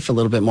their life a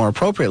little bit more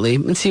appropriately,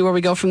 and see where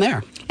we go from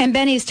there. And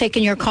Benny's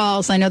taking your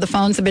calls. I know the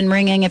phones have been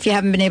ringing. If you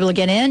haven't been able to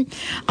get in,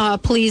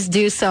 please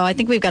do so. I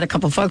think we've got a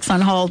couple folks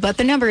on hold, but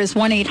the number is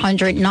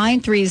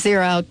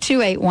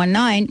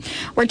 1-800-930-2819.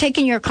 We're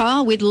taking your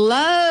call. We'd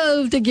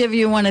love to give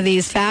you one of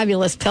these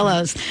fabulous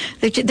pillows.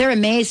 They're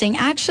amazing.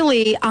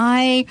 Actually,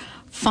 I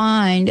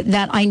find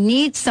that I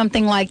need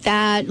something like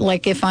that,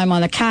 like if I'm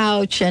on the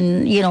couch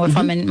and, if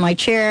I'm in my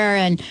chair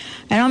and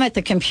I'm at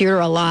the computer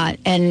a lot.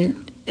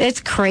 And it's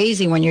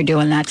crazy when you're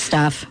doing that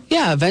stuff.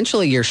 Yeah,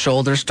 eventually your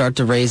shoulders start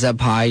to raise up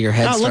high, your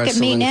head starts to look at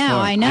me now,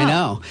 I know. I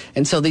know.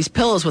 And so these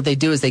pillows, what they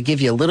do is they give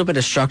you a little bit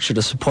of structure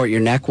to support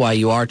your neck while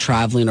you are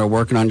traveling or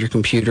working on your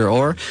computer,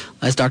 or,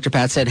 as Dr.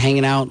 Pat said,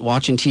 hanging out,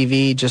 watching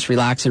TV, just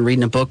relaxing,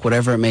 reading a book,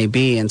 whatever it may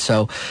be. And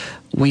so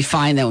we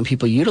find that when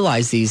people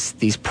utilize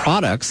these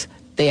products,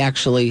 they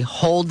actually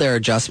hold their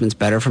adjustments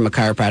better from a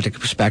chiropractic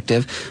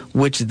perspective,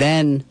 which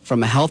then,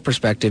 from a health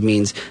perspective,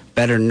 means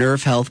better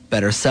nerve health,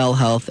 better cell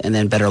health, and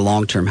then better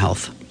long-term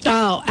health.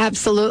 Oh,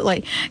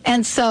 absolutely.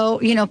 And so,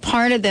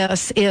 part of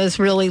this is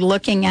really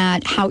looking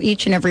at how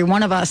each and every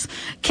one of us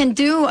can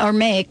do or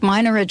make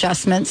minor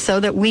adjustments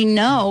so that we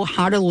know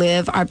how to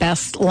live our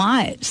best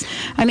lives.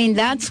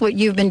 That's what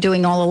you've been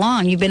doing all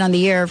along. You've been on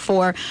the air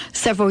for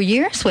several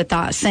years with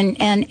us. And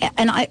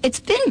it's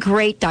been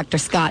great, Dr.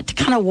 Scott, to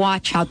kind of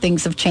watch how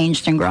things have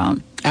changed and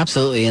grown.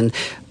 Absolutely. And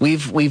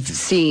we've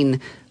seen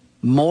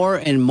more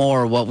and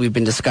more what we've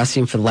been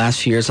discussing for the last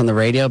few years on the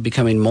radio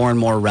becoming more and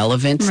more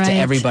relevant to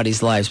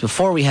everybody's lives.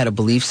 Before, we had a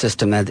belief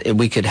system that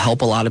we could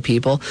help a lot of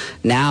people.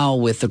 Now,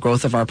 with the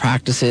growth of our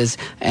practices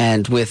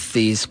and with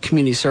these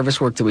community service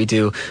work that we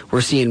do,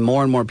 we're seeing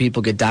more and more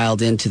people get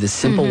dialed into the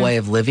simple way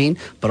of living,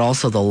 but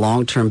also the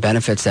long-term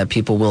benefits that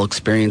people will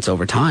experience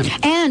over time.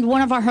 And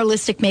one of our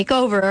Holistic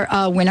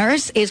Makeover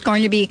winners is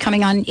going to be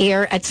coming on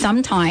air at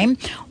some time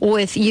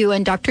with you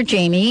and Dr.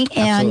 Jamie.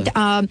 Absolutely.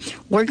 And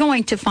we're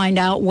going to find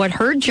out what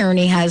her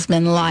journey has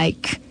been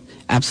like.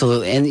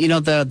 Absolutely. And,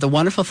 the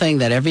wonderful thing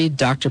that every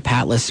Dr.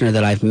 Pat listener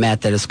that I've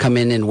met that has come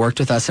in and worked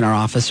with us in our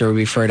office or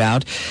referred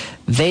out,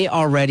 they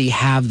already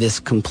have this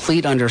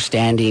complete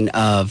understanding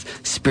of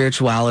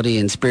spirituality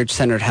and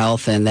spirit-centered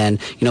health, and then,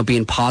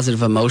 being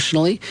positive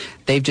emotionally.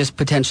 They've just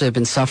potentially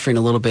been suffering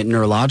a little bit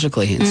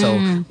neurologically. And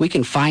so we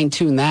can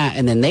fine-tune that,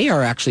 and then they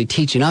are actually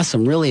teaching us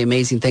some really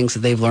amazing things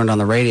that they've learned on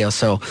the radio.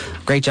 So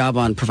great job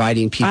on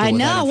providing people with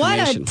that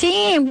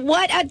information.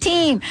 What a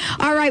team.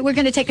 All right, we're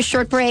going to take a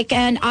short break,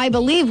 and I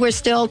believe we're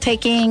still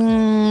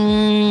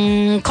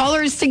taking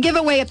callers to give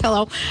away a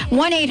pillow.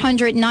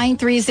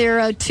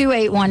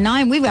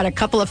 1-800-930-2819. We've got a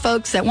couple of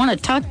folks that want to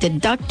talk to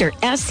Dr.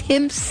 S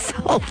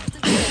himself.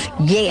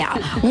 Yeah.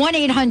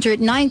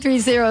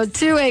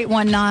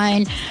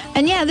 1-800-930-2819.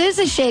 And yeah, this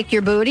is Shake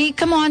Your Booty.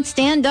 Come on,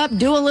 stand up,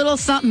 do a little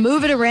something,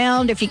 move it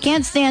around. If you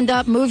can't stand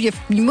up, move your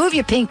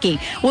pinky.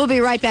 We'll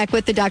be right back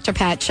with the Dr.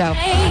 Pat Show.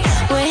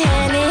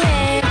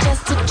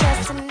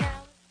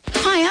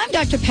 Hi, I'm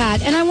Dr.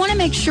 Pat, and I want to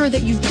make sure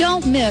that you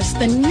don't miss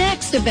the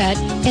next event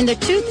in the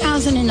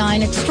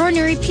 2009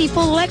 Extraordinary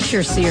People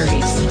Lecture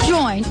Series.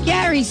 Join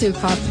Gary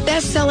Zukav,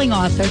 best-selling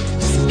author,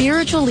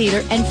 spiritual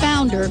leader, and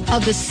founder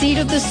of The Seat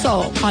of the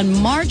Soul on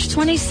March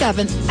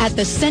 27th at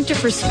the Center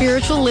for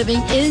Spiritual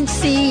Living in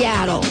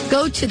Seattle.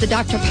 Go to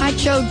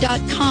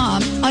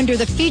thedrpatshow.com under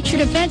the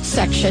featured events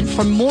section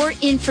for more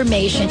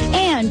information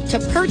and to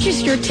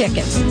purchase your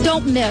tickets.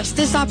 Don't miss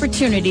this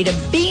opportunity to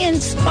be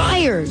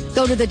inspired.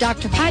 Go to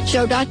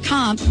thedrpatshow.com.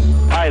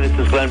 Hi, this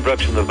is Glenn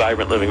Brooks from the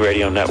Vibrant Living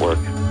Radio Network.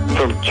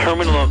 From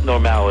terminal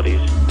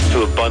normalities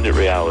to abundant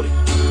reality,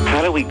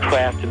 how do we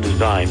craft and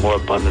design more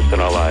abundance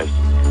in our lives?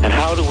 And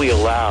how do we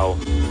allow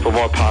for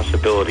more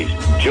possibilities?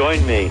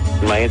 Join me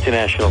and my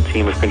international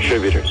team of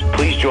contributors.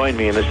 Please join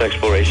me in this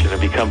exploration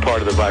and become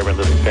part of the Vibrant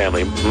Living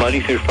family, Monday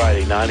through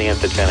Friday, 9 a.m.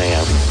 to 10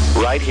 a.m.,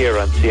 right here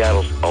on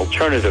Seattle's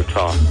Alternative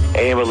Talk,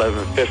 AM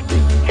 1150,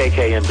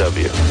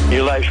 KKNW.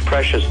 Your life's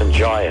precious,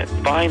 enjoy it.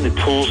 Find the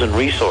tools and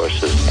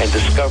resources and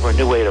discover a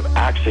new way of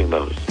accessing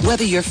those.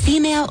 Whether you're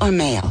female or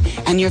male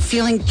and you're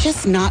feeling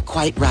just not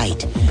quite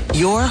right,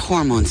 your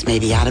hormones may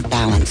be out of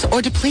balance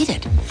or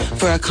depleted.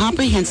 For a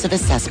comprehensive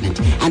assessment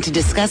and to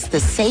discuss the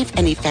safe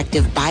and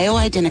effective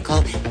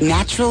bioidentical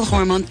natural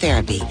hormone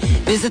therapy,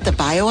 visit the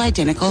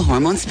bioidentical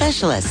hormone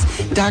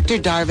specialist, Dr.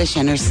 Darvish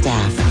and her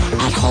staff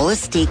at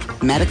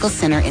Holistic Medical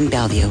Center in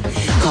Bellevue.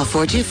 Call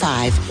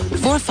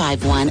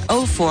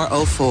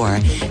 425-451-0404.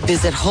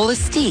 Visit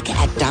Holistic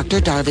at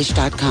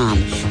drdarvish.com.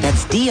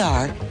 That's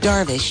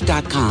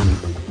drdarvish.com.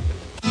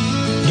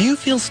 Do you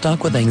feel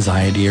stuck with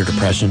anxiety or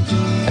depression?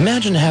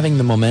 Imagine having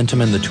the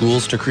momentum and the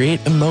tools to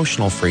create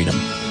emotional freedom.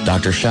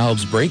 Dr.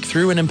 Schaub's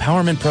Breakthrough and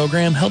Empowerment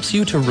Program helps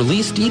you to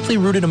release deeply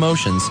rooted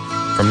emotions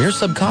from your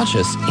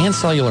subconscious and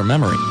cellular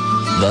memory,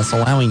 thus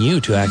allowing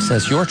you to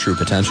access your true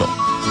potential.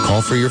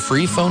 Call for your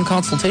free phone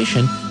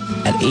consultation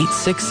at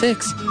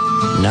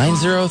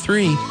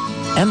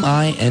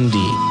 866-903-MIND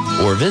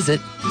or visit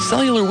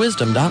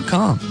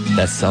cellularwisdom.com.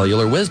 That's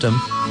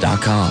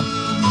cellularwisdom.com.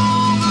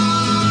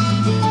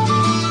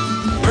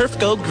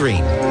 Perfco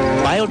Green.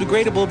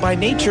 Biodegradable by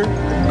nature,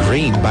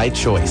 green by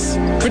choice.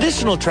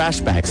 Traditional trash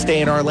bags stay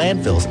in our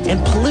landfills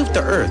and pollute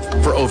the earth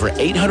for over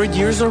 800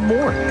 years or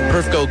more.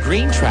 Perfco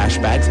Green trash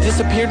bags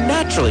disappear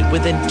naturally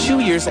within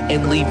 2 years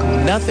and leave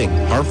nothing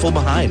harmful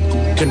behind.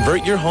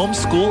 Convert your home,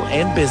 school,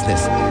 and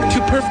business to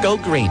Perfco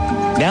Green.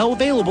 Now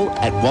available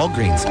at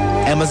Walgreens,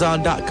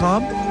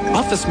 Amazon.com,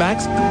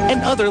 OfficeMax,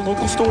 and other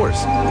local stores.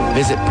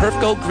 Visit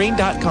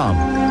perfcogreen.com.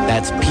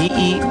 That's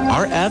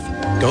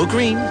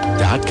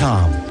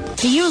PERFGoGreen.com.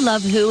 Do you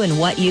love who and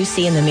what you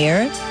see in the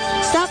mirror?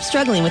 Stop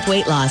struggling with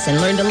weight loss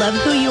and learn to love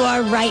who you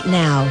are right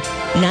now.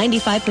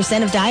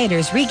 95% of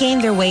dieters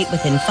regain their weight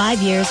within 5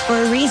 years for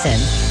a reason.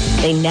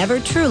 They never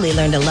truly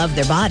learn to love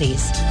their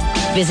bodies.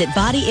 Visit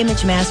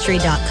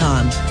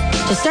BodyImageMastery.com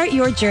to start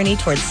your journey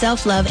towards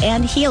self-love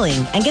and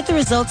healing and get the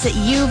results that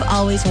you've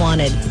always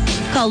wanted.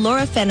 Call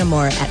Laura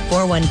Fenimore at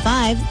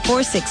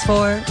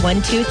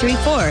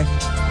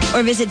 415-464-1234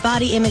 or visit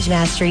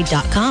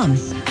BodyImageMastery.com.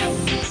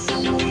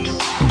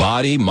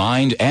 Body,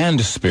 mind, and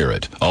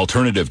spirit.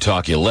 Alternative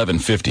Talk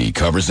 1150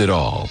 covers it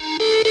all.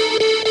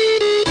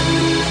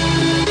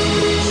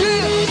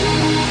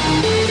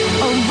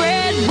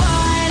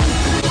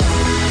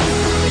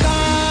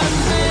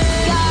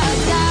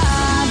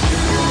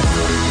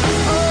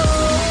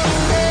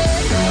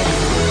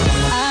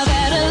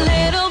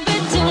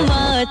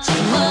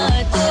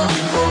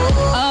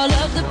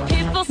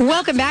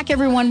 Welcome back,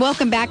 everyone.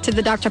 Welcome back to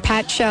the Dr.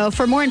 Pat Show.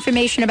 For more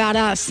information about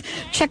us,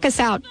 check us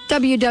out,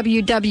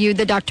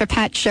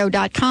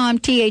 www.thedrpatshow.com,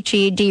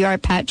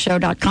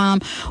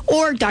 THEDRPatShow.com,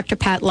 or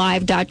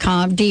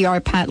drpatlive.com,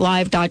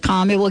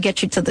 drpatlive.com. It will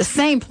get you to the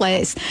same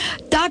place.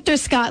 Dr.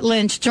 Scott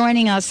Lynch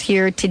joining us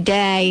here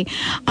today.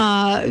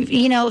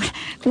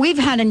 We've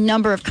had a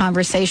number of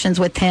conversations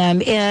with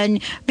him,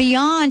 and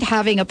beyond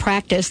having a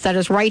practice that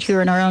is right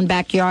here in our own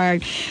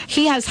backyard,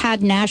 he has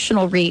had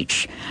national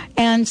reach.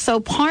 And so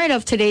part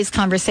of today's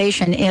conversation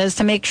conversation is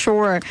to make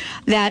sure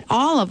that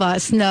all of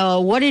us know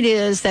what it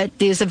is that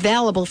is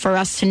available for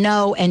us to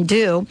know and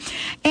do,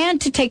 and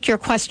to take your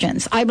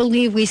questions. I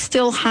believe we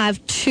still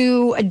have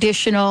 2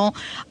 additional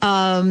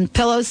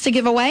pillows to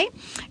give away.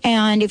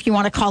 And if you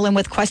want to call in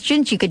with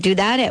questions, you could do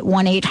that at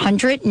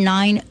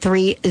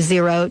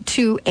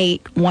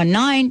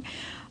 1-800-930-2819.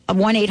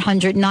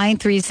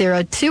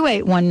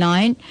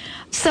 1-800-930-2819.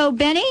 So,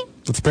 Benny?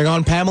 Let's bring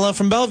on Pamela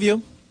from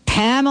Bellevue.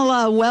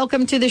 Pamela,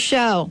 welcome to the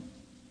show.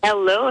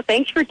 Hello.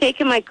 Thanks for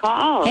taking my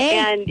call. Hey.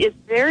 And it's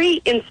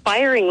very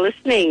inspiring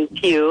listening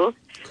to you.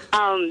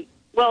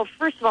 Well,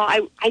 first of all,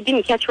 I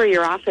didn't catch where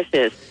your office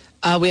is.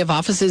 We have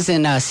offices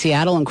in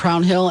Seattle and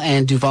Crown Hill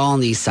and Duval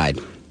on the east side.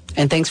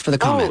 And thanks for the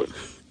comment.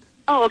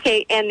 Oh,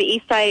 okay. And the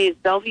east side is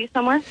Bellevue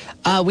somewhere?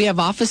 We have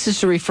offices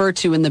to refer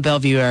to in the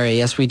Bellevue area.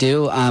 Yes, we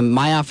do.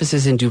 My office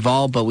is in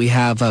Duval, but we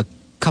have a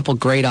couple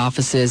great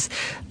offices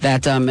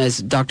that, as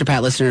Dr.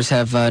 Pat listeners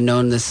have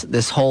known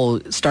this whole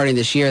starting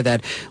this year,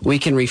 that we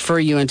can refer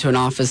you into an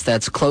office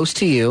that's close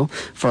to you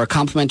for a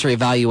complimentary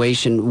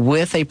evaluation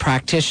with a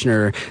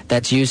practitioner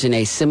that's using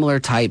a similar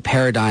type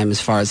paradigm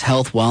as far as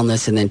health,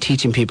 wellness, and then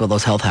teaching people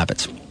those health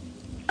habits.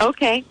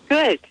 Okay,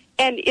 good.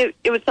 And it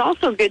was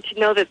also good to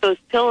know that those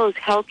pillows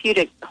help you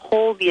to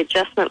hold the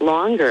adjustment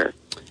longer.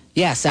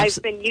 Yes, I've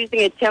been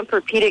using a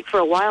Tempur-Pedic for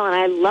a while, and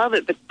I love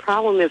it, but the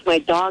problem is my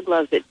dog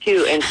loves it,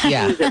 too, and she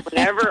uses it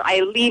whenever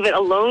I leave it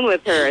alone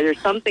with her. There's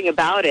something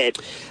about it.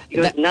 She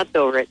goes nuts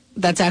over it.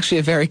 That's actually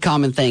a very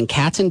common thing.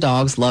 Cats and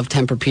dogs love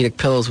Tempur-Pedic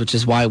pillows, which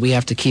is why we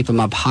have to keep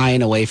them up high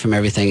and away from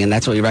everything, and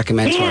that's what we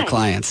recommend to our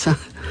clients.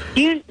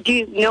 Do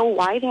you know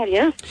why that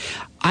is?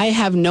 I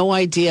have no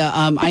idea.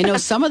 I know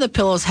some of the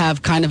pillows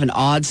have kind of an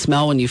odd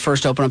smell when you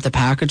first open up the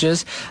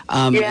packages.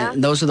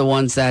 And those are the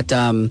ones that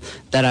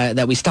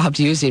that we stopped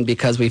using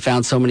because we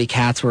found so many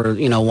cats were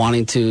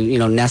wanting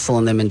to nestle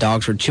in them and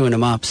dogs were chewing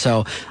them up.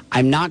 So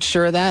I'm not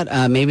sure of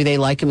that. Maybe they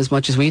like them as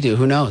much as we do.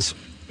 Who knows?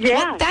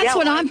 Yeah, that's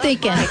what I'm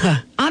thinking.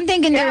 I'm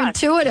thinking they're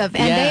intuitive,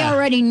 and they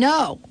already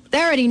know.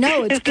 They already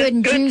know it's good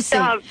and juicy.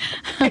 Stuff.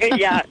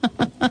 Yeah.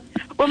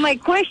 Well, my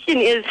question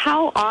is,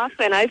 how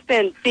often? I've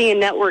been seeing a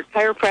network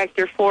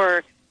chiropractor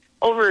for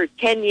over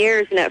 10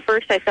 years, and at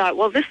first I thought,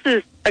 well, this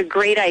is a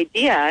great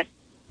idea.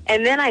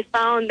 And then I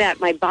found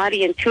that my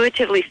body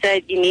intuitively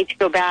said, you need to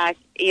go back,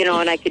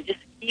 and I could just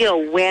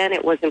feel when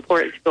it was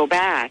important to go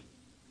back.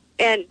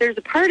 And there's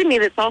a part of me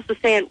that's also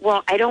saying,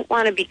 well, I don't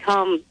want to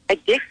become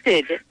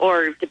addicted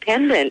or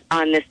dependent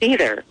on this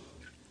either.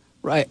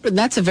 Right. And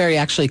that's a very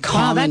actually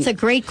common... Wow, that's a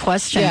great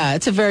question. Yeah,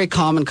 it's a very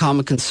common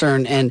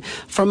concern. And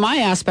from my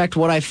aspect,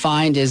 what I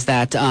find is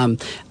that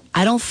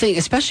I don't think,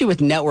 especially with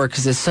network,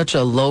 because it's such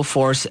a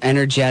low-force,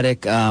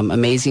 energetic,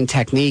 amazing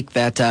technique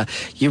that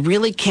you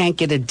really can't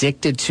get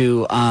addicted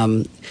to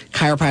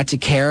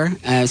chiropractic care,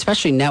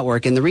 especially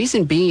network. And the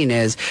reason being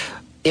is,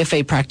 if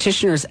a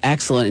practitioner is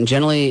excellent, and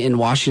generally in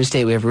Washington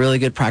State we have really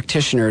good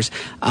practitioners,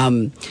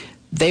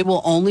 they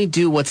will only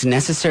do what's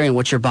necessary and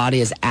what your body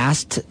has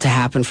asked to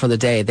happen for the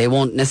day. They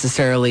won't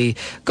necessarily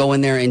go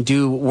in there and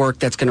do work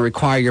that's going to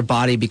require your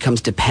body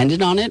becomes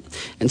dependent on it.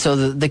 And so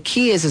the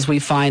key is we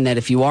find that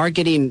if you are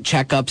getting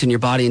checkups and your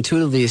body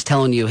intuitively is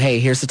telling you, hey,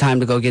 here's the time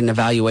to go get an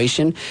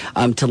evaluation,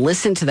 to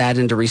listen to that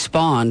and to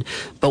respond.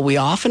 But we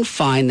often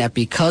find that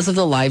because of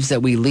the lives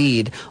that we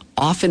lead,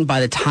 often by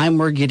the time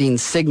we're getting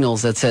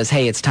signals that says,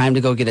 hey, it's time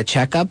to go get a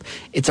checkup,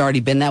 it's already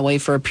been that way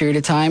for a period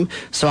of time.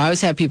 So I always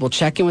have people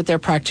check in with their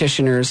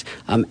practitioners,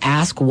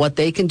 ask what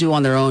they can do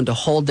on their own to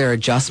hold their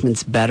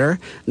adjustments better.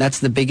 And that's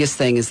the biggest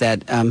thing, is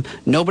that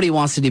nobody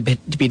wants to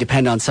be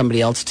dependent on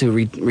somebody else to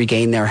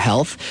regain their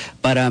health.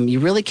 But you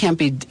really can't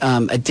be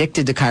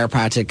addicted to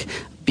chiropractic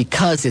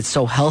because it's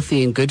so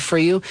healthy and good for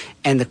you,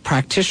 and the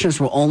practitioners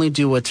will only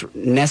do what's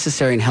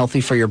necessary and healthy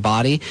for your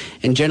body.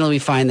 And generally we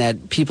find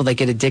that people that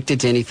get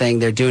addicted to anything,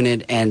 they're doing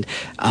it and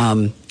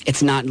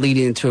it's not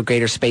leading into a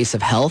greater space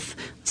of health.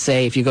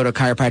 Say if you go to a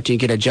chiropractor, you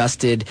get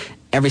adjusted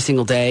every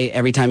single day,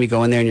 every time you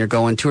go in there, and you're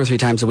going 2 or 3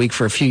 times a week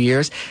for a few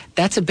years,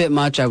 that's a bit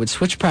much. I would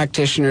switch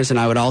practitioners, and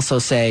I would also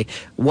say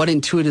what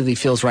intuitively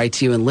feels right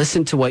to you, and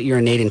listen to what your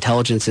innate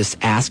intelligence is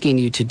asking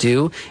you to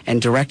do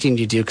and directing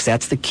you to do, because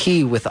that's the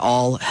key with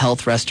all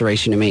health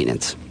restoration and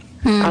maintenance.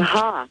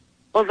 Well,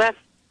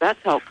 that's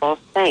helpful.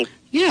 Thanks.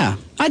 Yeah.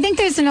 I think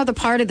there's another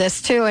part of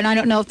this, too, and I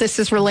don't know if this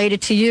is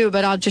related to you,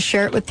 but I'll just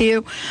share it with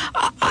you.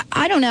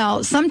 I don't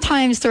know.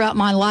 Sometimes throughout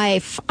my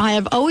life, I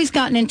have always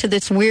gotten into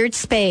this weird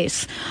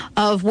space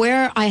of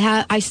where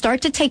I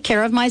start to take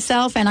care of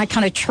myself and I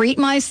kind of treat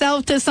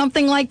myself to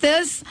something like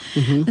this,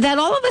 that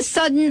all of a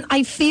sudden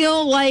I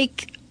feel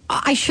like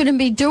I shouldn't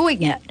be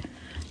doing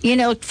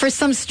it. For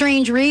some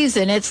strange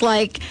reason. It's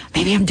like,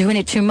 maybe I'm doing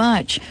it too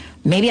much.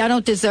 Maybe I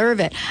don't deserve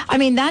it. I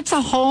mean, that's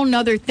a whole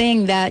nother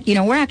thing that,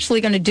 we're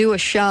actually going to do a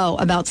show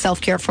about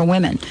self-care for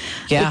women.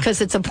 Yeah.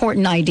 Because it's an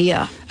important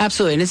idea.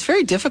 Absolutely. And it's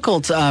very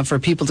difficult for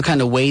people to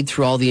kind of wade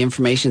through all the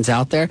information's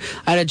out there.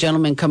 I had a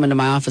gentleman come into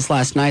my office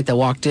last night that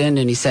walked in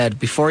and he said,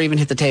 before he even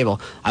hit the table,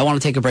 I want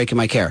to take a break in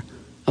my care.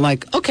 I'm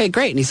like, okay,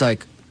 great. And he's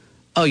like,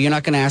 oh, you're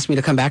not going to ask me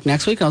to come back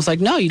next week? And I was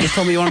like, no, you just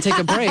told me you want to take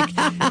a break.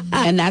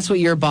 And that's what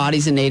your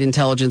body's innate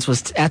intelligence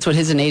was. That's what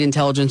his innate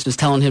intelligence was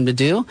telling him to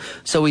do.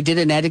 So we did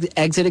an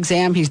exit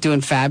exam. He's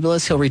doing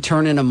fabulous. He'll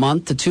return in a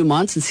month to 2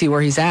 months and see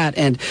where he's at.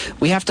 And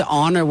we have to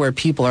honor where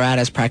people are at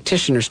as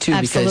practitioners, too.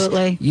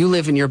 Absolutely. Because you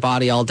live in your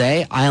body all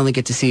day. I only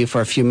get to see you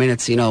for a few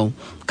minutes, a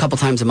couple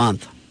times a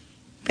month.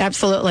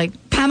 Absolutely.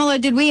 Pamela,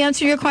 did we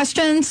answer your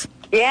questions?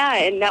 Yeah,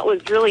 and that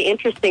was really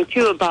interesting,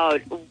 too,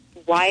 about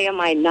why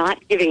am I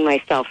not giving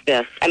myself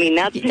this? I mean,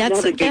 that's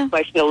another good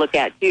question to look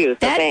at, too. So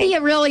That'd be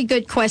a really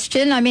good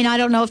question. I mean, I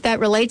don't know if that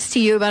relates to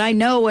you, but I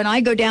know when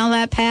I go down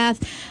that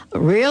path,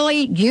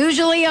 really,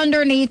 usually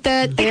underneath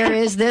it, there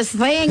is this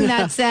thing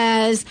that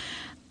says,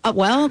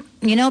 well,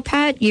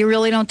 Pat, you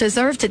really don't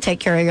deserve to take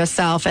care of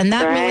yourself. And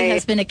that really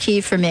has been a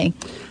key for me.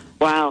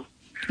 Wow.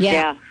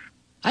 Yeah.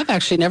 I've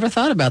actually never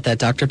thought about that,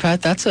 Dr.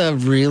 Pat. That's a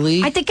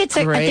really I think it's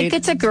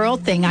a girl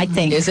thing, I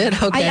think. Is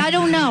it? Okay. I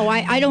don't know.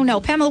 I don't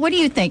know. Pamela, what do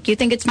you think? You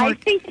think it's more... I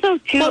think so,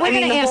 too. Well, we're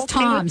going to ask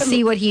Tom,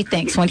 see what he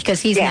thinks, because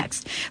he's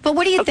next. But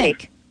what do you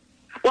think?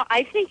 Well,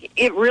 I think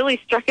it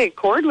really struck a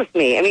chord with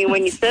me. I mean,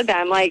 when you said that,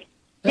 I'm like,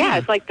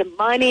 it's like the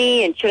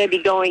money, and should I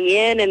be going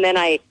in? And then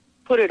I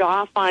put it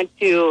off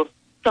onto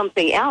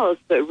something else.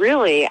 But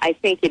really, I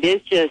think it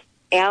is just,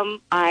 am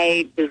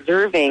I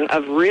deserving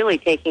of really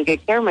taking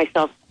good care of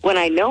myself when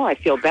I know I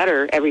feel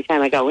better every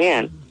time I go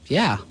in?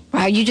 Yeah.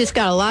 Wow, you just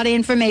got a lot of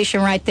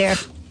information right there.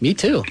 Me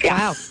too. Yeah.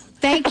 Wow.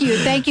 Thank you.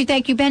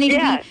 Benny,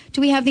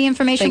 do we have the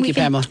information? Thank you,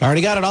 Pamela.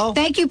 Already got it all.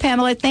 Thank you,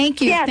 Pamela. Thank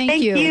you. Yeah,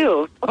 thank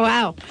you.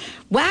 Wow,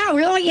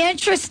 really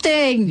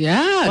interesting.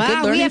 Yeah, wow,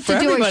 good learning we have for to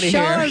do a everybody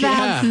show here.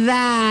 about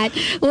that.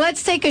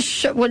 Let's take a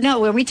show. Well,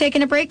 no, are we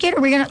taking a break yet? Or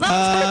are we going to...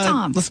 Let's go to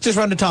Tom. Let's just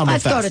run to Tom real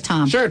fast. Let's go to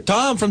Tom. Sure,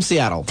 Tom from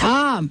Seattle.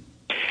 Tom.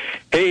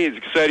 Hey, it's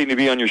exciting to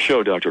be on your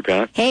show, Dr.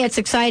 Pat. Hey, it's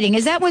exciting.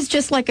 Is that was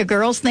just like a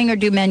girl's thing, or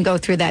do men go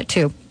through that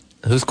too?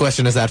 Whose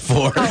question is that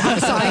for? Oh, I'm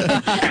sorry.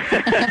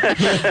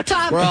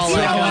 Tom, we're all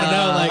like, I want to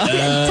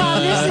know.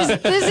 Tom,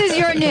 this is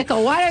your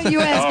nickel. Why don't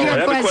you ask your I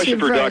have question a question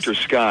for first? Dr.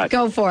 Scott.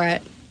 Go for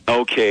it.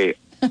 Okay.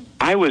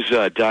 I was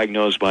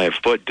diagnosed by a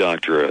foot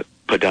doctor, a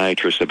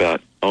podiatrist,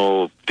 about,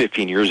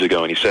 15 years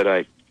ago, and he said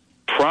I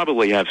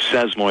probably have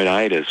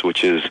sesamoiditis,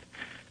 which is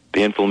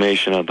the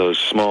inflammation of those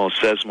small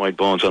sesamoid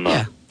bones on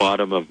the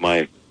bottom of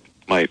my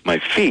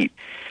feet.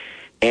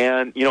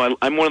 And,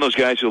 I'm one of those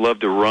guys who love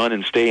to run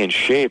and stay in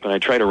shape, and I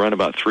try to run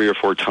about 3 or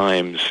 4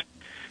 times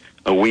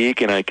a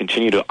week, and I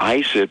continue to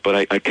ice it, but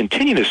I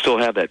continue to still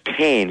have that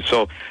pain.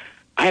 So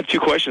I have 2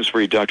 questions for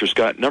you, Dr.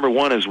 Scott. Number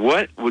one is,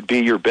 what would be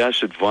your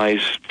best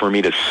advice for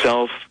me to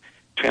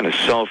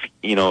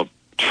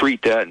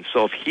treat that and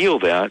self-heal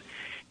that?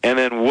 And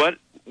then what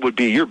would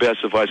be your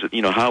best advice,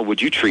 how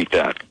would you treat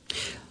that?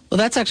 Well,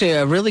 that's actually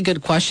a really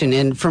good question.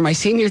 And for my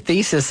senior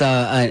thesis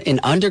in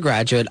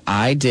undergraduate,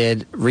 I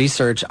did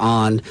research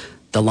on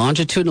the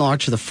longitudinal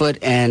arch of the foot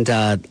and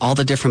all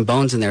the different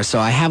bones in there. So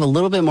I have a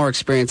little bit more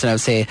experience than I would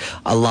say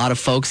a lot of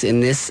folks in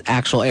this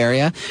actual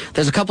area.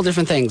 There's a couple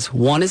different things.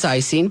 One is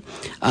icing.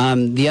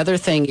 The other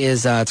thing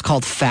is it's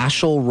called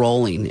fascial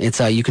rolling. It's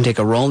you can take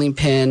a rolling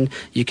pin,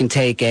 you can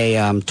take a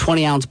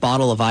 20-ounce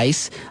bottle of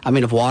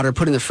water,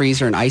 put it in the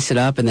freezer and ice it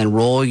up, and then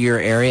roll your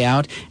area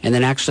out, and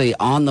then actually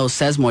on those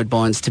sesamoid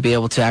bones to be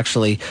able to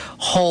actually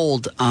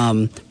hold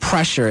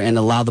pressure and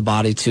allow the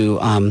body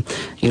to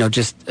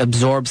just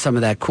absorb some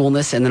of that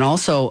coolness. And then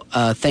also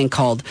a thing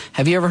called,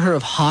 have you ever heard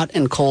of hot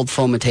and cold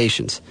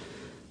fomentations?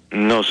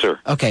 No, sir.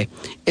 Okay.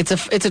 It's a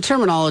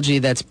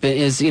terminology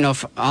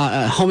homeopaths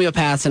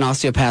and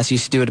osteopaths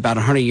used to do it about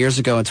 100 years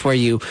ago. It's where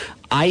you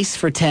ice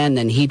for 10,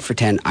 then heat for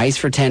 10, ice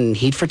for 10, and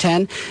heat for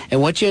 10.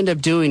 And what you end up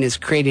doing is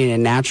creating a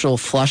natural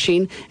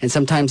flushing, and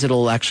sometimes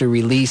it'll actually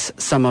release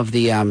some of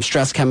the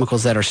stress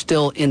chemicals that are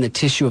still in the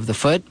tissue of the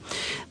foot.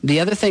 The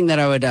other thing that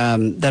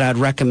I'd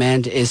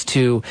recommend is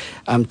to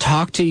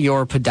talk to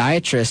your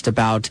podiatrist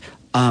about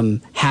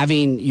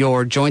having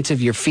your joints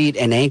of your feet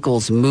and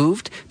ankles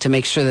moved to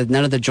make sure that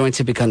none of the joints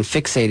have become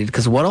fixated.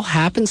 Because what will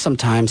happen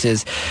sometimes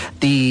is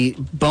the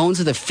bones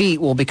of the feet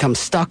will become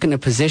stuck in a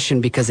position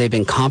because they've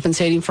been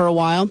compensating for a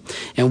while.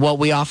 And what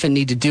we often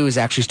need to do is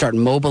actually start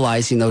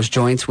mobilizing those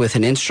joints with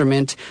an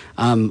instrument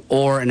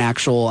or an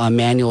actual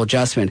manual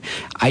adjustment.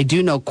 I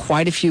do know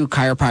quite a few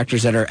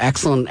chiropractors that are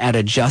excellent at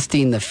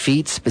adjusting the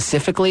feet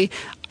specifically.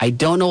 I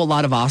don't know a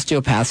lot of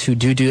osteopaths who a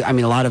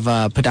lot of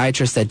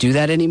podiatrists that do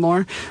that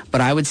anymore.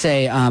 But I would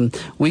say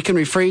we can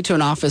refer you to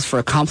an office for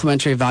a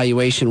complimentary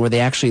evaluation where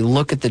they actually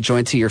look at the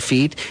joints of your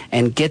feet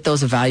and get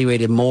those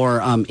evaluated more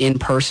in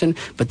person.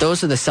 But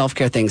those are the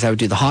self-care things. I would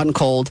do the hot and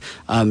cold,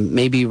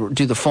 maybe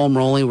do the foam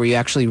rolling where you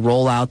actually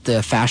roll out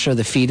the fascia of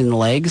the feet and the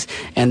legs,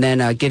 and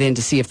then get in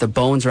to see if the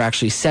bones are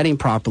actually setting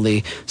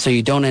properly so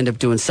you don't end up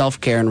doing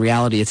self-care. In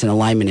reality, it's an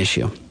alignment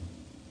issue.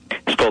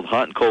 It's called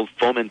hot and cold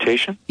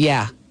fomentation?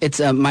 Yeah. It's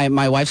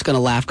my wife's going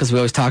to laugh because we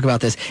always talk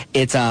about this.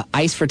 It's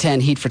ice for 10,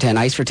 heat for 10,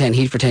 ice for 10,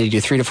 heat for 10. You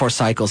do 3 to 4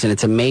 cycles, and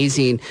it's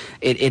amazing.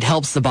 It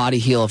helps the body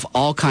heal of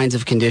all kinds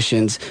of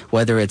conditions,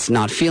 whether it's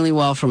not feeling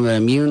well from an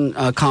immune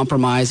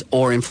compromise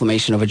or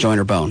inflammation of a joint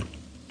or bone.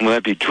 Will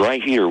that be dry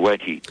heat or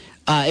wet heat?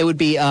 It would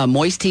be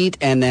moist heat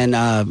and then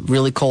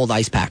really cold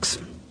ice packs.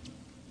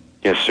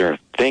 Yes, sir.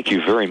 Thank you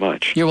very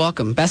much. You're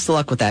welcome. Best of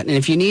luck with that. And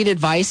if you need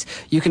advice,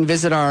 you can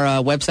visit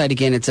our website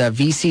again. It's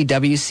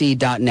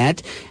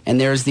vcwc.net,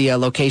 and there's the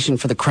location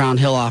for the Crown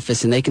Hill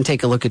office, and they can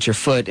take a look at your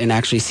foot and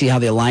actually see how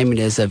the alignment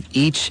is of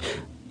each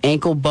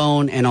ankle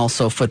bone and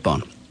also foot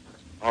bone.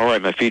 All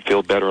right, my feet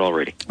feel better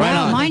already.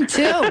 Wow, mine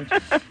too.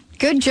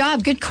 Good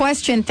job. Good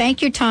question.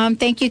 Thank you, Tom.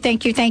 Thank you.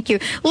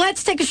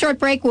 Let's take a short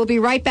break. We'll be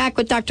right back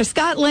with Dr.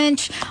 Scott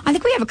Lynch. I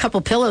think we have a couple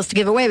pillows to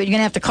give away, but you're going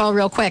to have to call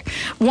real quick.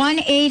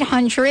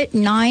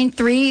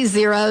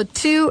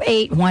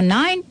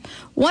 1-800-930-2819.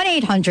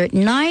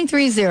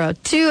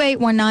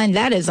 1-800-930-2819.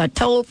 That is a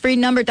toll-free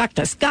number.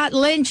 Dr. Scott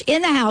Lynch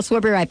in the house.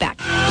 We'll be right back.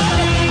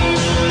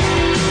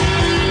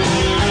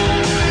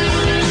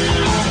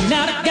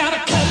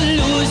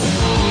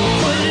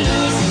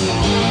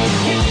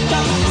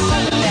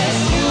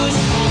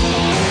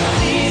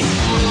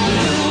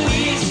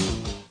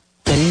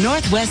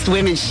 Northwest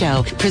Women's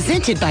Show,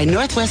 presented by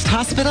Northwest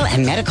Hospital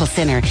and Medical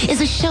Center,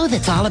 is a show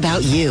that's all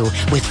about you,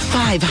 with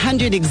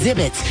 500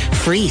 exhibits,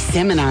 free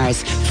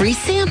seminars, free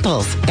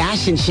samples,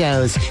 fashion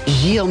shows,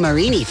 Gilles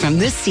Marini from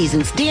this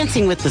season's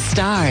Dancing with the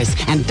Stars,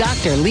 and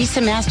Dr. Lisa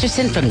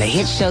Masterson from the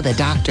hit show The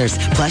Doctors,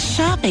 plus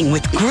shopping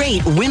with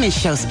great women's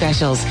show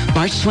specials,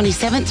 March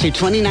 27th through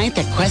 29th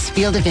at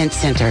Questfield Event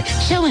Center.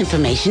 Show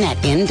information at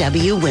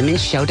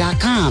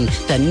nwwomenshow.com.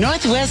 The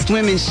Northwest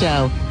Women's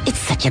Show. It's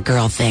such a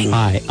girl thing.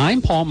 Hi,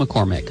 I'm Paul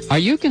McCormick. Are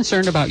you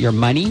concerned about your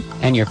money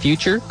and your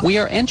future? We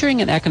are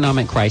entering an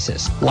economic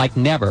crisis like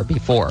never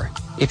before.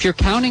 If you're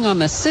counting on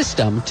the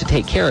system to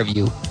take care of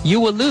you, you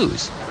will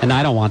lose, and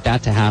I don't want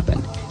that to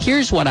happen.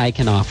 Here's what I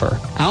can offer.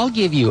 I'll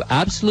give you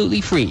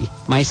absolutely free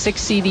my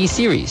 6-CD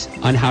series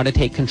on how to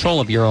take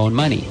control of your own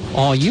money.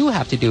 All you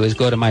have to do is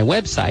go to my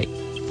website,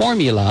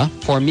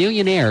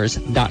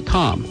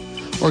 formulaformillionaires.com.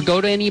 or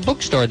go to any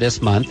bookstore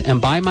this month and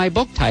buy my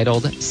book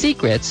titled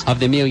Secrets of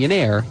the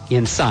Millionaire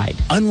Inside.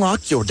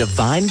 Unlock your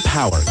divine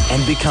power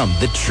and become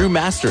the true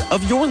master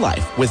of your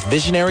life with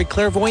visionary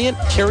clairvoyant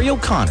Carrie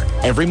O'Connor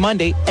every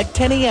Monday at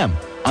 10 a.m.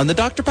 on The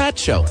Dr. Pat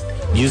Show.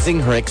 Using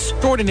her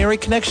extraordinary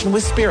connection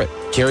with Spirit,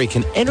 Carrie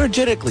can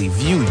energetically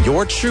view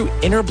your true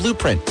inner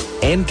blueprint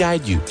and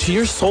guide you to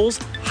your soul's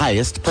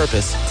highest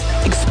purpose.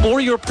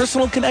 Explore your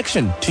personal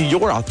connection to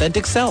your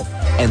authentic self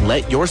and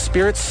let your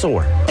spirit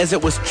soar as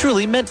it was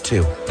truly meant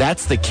to.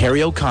 That's the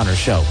Carrie O'Connor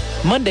Show.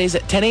 Mondays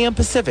at 10 a.m.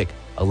 Pacific,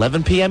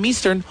 11 p.m.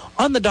 Eastern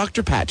on The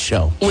Dr. Pat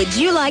Show. Would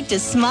you like to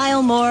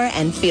smile more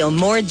and feel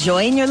more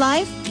joy in your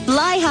life?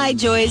 Fly High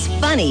Joy's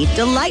funny,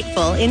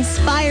 delightful,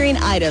 inspiring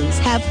items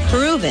have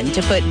proven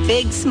to put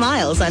big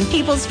smiles on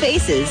people's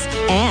faces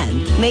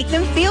and make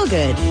them feel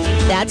good.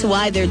 That's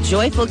why their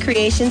joyful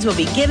creations will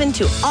be given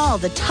to all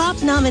the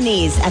top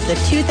nominees at the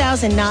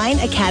 2009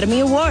 Academy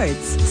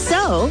Awards.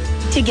 So,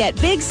 to get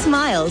big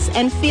smiles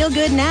and feel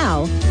good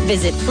now,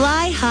 visit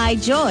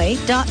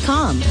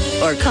flyhighjoy.com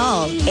or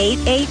call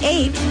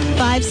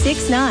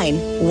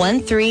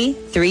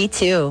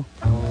 888-569-1332.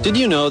 Did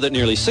you know that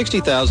nearly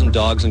 60,000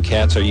 dogs and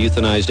cats are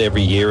euthanized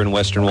every year in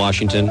Western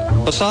Washington?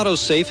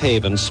 Posado's Safe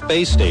Haven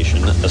Space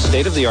Station, a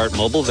state-of-the-art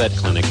mobile vet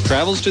clinic,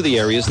 travels to the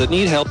areas that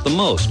need help the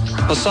most.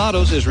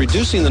 Posado's is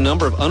reducing the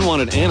number of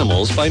unwanted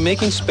animals by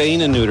making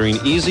spaying and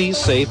neutering easy,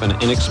 safe,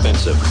 and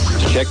inexpensive.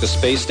 To check the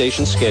space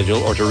station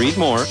schedule or to read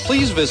more,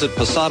 please visit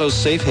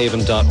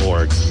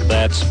posadosafehaven.org.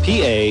 That's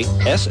P-A-S-A-D-O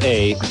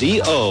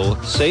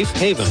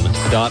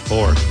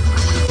safehaven.org.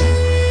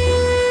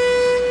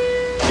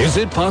 Is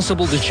it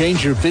possible to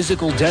change your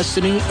physical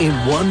destiny in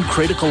one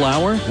critical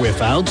hour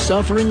without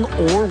suffering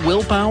or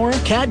willpower?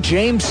 Kat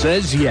James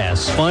says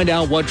yes. Find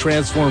out what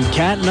transformed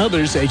Kat and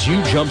others as you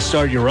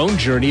jumpstart your own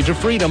journey to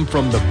freedom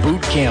from the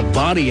boot camp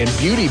body and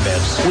beauty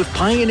myths. With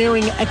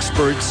pioneering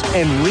experts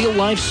and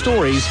real-life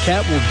stories,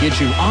 Kat will get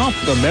you off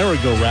the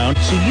merry-go-round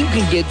so you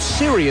can get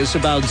serious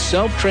about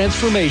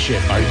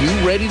self-transformation. Are you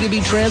ready to be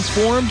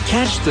transformed?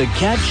 Catch the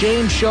Kat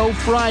James Show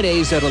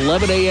Fridays at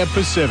 11 a.m.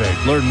 Pacific.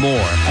 Learn more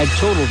at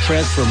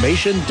TotalTransformation.com.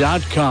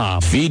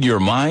 Feed your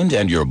mind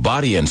and your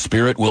body and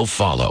spirit will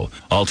follow.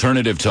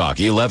 Alternative Talk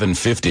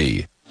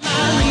 1150.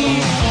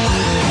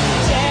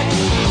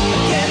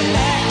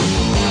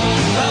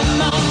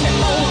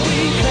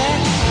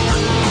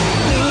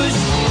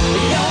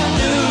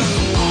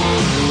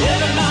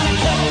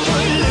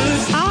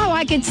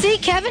 I can see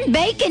Kevin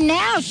Bacon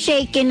now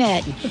shaking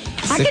it.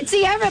 I can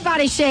see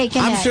everybody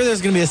shaking it. I'm sure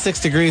there's going to be a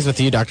 6 degrees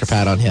with you, Dr.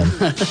 Pat, on him.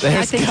 There's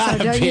I think so,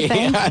 gotta don't be. you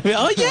think? I mean,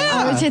 oh,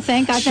 yeah. Don't you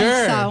think? I sure.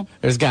 think so.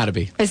 There's got to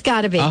be. It's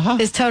got to be.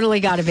 It's totally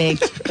got to be.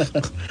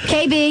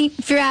 KB,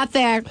 if you're out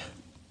there,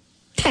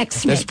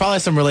 text me. There's probably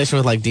some relation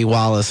with like D.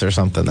 Wallace or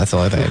something. That's the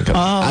only thing.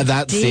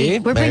 See?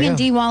 We're bringing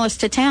D. Wallace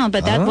to town,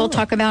 but that we'll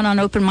talk about on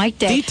Open Mic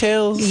Day.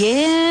 Details.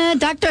 Yeah,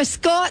 Dr.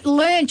 Scott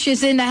Lynch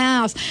is in the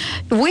house.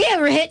 We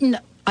are hitting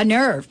a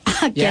nerve.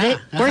 Get it?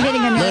 We're hitting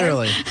a nerve.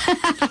 Literally.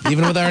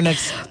 Even with our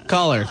next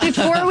caller.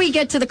 Before we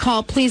get to the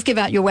call, please give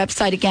out your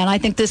website again. I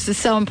think this is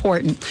so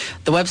important.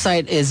 The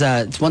website is,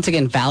 it's once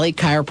again, Valley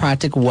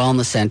Chiropractic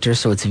Wellness Center,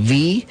 so it's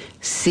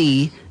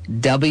VCWC.com.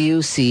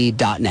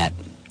 wc.net.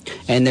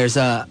 And there's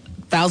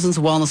thousands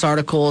of wellness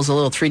articles, a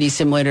little 3D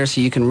simulator,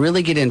 so you can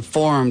really get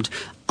informed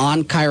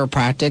on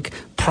chiropractic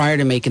prior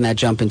to making that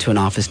jump into an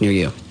office near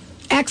you.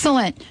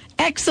 Excellent.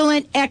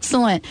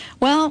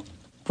 Well,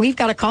 we've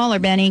got a caller,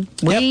 Benny.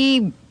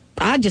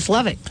 I just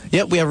love it.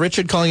 Yep, we have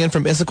Richard calling in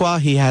from Issaquah.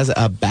 He has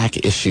a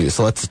back issue,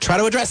 so let's try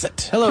to address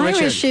it. Hello,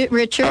 Richard.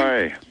 Richard.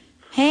 Hi.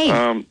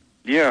 Hey.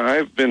 Yeah,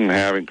 I've been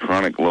having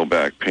chronic low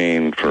back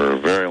pain for a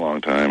very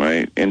long time.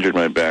 I injured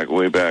my back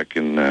way back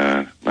in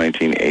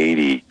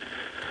 1980,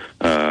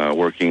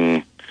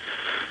 working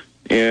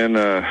in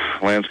a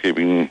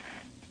landscaping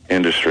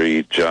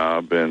industry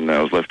job, and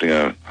I was lifting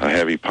a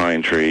heavy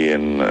pine tree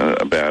in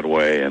a bad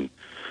way, and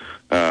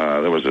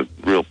there was a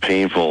real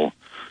painful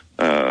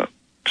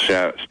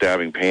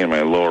stabbing pain in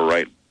my lower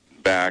right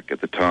back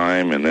at the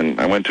time, and then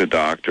I went to a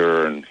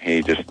doctor, and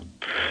he just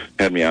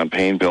had me on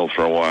pain pills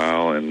for a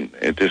while, and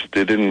it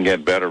didn't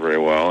get better very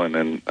well. And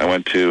then I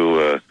went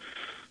to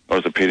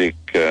orthopedic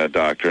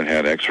doctor and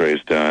had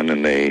x-rays done,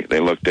 and they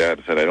looked at it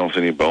and said, I don't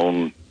see any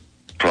bone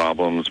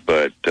problems,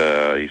 but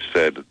he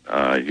said,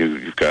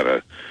 you've got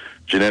a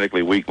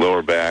genetically weak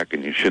lower back,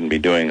 and you shouldn't be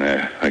doing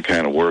that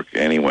kind of work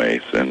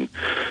anyways.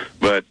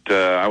 But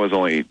I was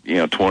only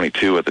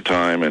 22 at the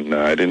time, and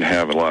I didn't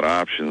have a lot of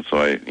options.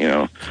 So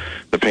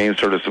the pain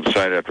sort of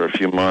subsided after a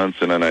few months,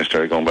 and then I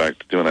started going back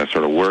to doing that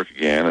sort of work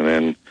again, and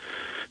then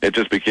it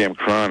just became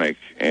chronic.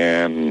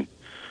 And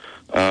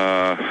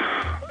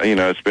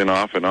it's been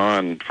off and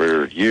on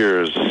for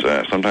years.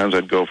 Sometimes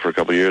I'd go for a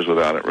couple of years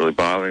without it really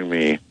bothering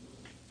me.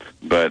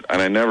 And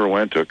I never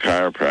went to a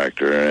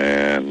chiropractor,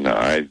 and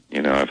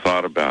I've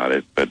thought about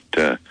it, but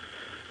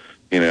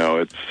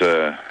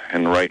it's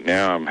and right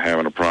now I'm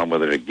having a problem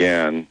with it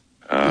again.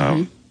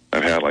 I've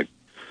had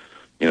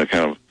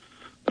kind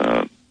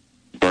of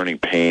burning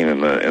pain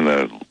in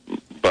the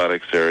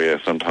buttocks area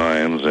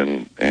sometimes,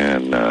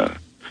 and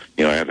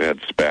I've had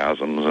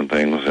spasms and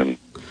things, and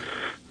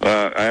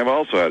I have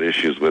also had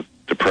issues with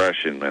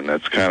depression, and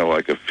that's kind of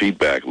like a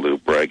feedback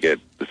loop where I get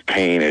this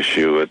pain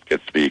issue. It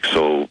gets to be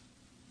so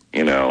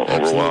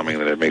overwhelming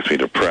that it makes me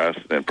depressed,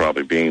 and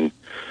probably being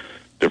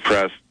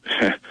depressed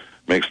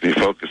makes me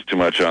focus too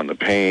much on the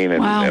pain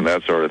and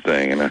that sort of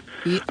thing. And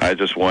I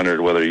just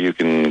wondered whether you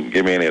can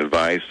give me any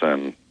advice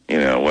on,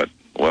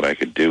 what I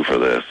could do for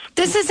this.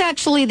 This is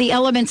actually the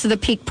Elements of the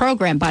Peak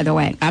program, by the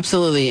way.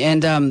 Absolutely.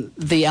 And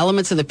the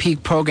Elements of the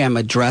Peak program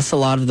address a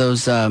lot of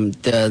those,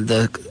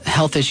 the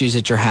health issues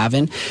that you're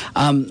having.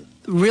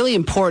 Really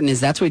important is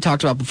that's what we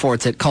talked about before.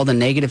 It's called a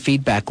negative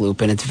feedback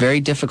loop, and it's very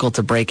difficult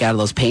to break out of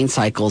those pain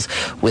cycles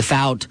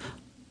without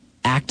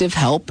active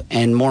help,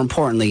 and more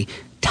importantly,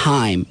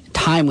 time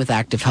with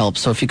active help.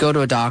 So if you go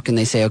to a doc and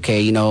they say,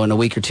 okay, in a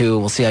week or two,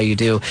 we'll see how you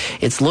do.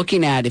 It's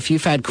looking at, if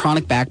you've had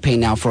chronic back pain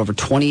now for over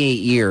 28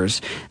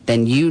 years,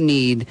 then you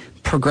need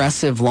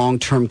progressive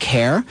long-term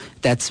care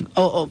that's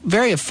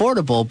very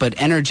affordable, but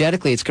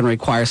energetically it's going to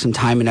require some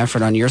time and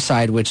effort on your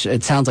side, which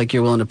it sounds like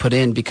you're willing to put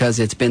in because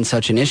it's been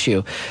such an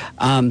issue.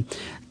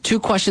 Two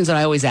questions that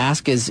I always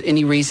ask is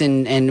any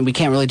reason, and we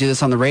can't really do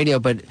this on the radio,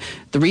 but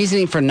the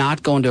reasoning for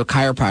not going to a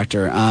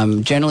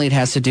chiropractor. Generally it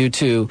has to do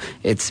to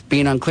it's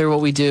being unclear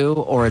what we do,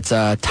 or it's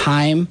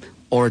time,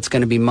 or it's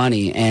going to be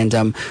money.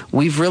 And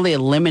we've really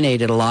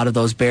eliminated a lot of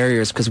those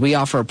barriers because we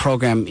offer a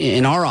program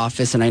in our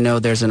office, and I know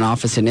there's an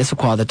office in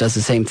Issaquah that does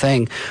the same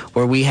thing,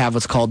 where we have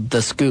what's called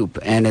The Scoop,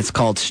 and it's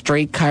called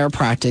Straight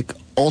Chiropractic,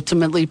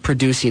 Ultimately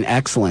Producing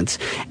Excellence.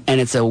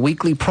 And it's a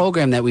weekly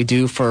program that we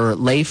do for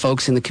lay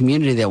folks in the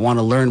community that want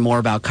to learn more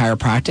about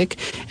chiropractic.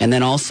 And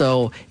then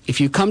also, if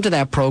you come to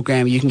that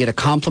program, you can get a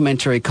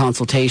complimentary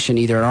consultation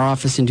either at our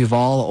office in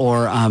Duval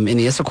or in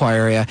the Issaquah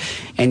area.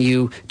 And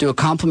you do a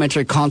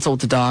complimentary consult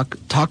with the doc,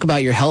 talk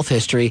about your health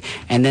history,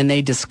 and then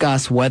they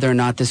discuss whether or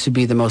not this would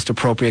be the most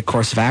appropriate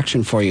course of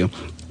action for you.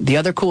 The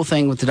other cool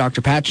thing with the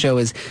Dr. Pat Show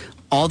is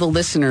all the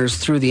listeners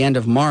through the end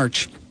of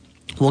March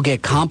will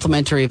get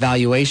complimentary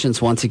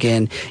evaluations once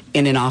again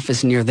in an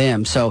office near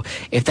them. So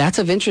if that's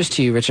of interest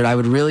to you, Richard, I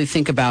would really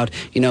think about,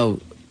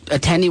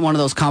 attending one of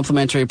those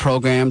complimentary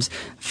programs,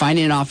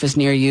 finding an office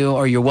near you,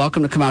 or you're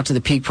welcome to come out to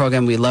the Peak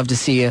program. We'd love to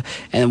see you.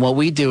 And what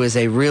we do is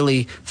a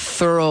really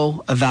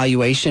thorough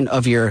evaluation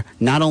of your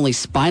not only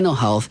spinal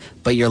health,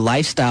 but your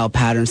lifestyle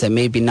patterns that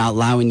may be not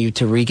allowing you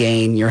to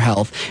regain your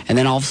health. And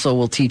then also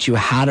we'll teach you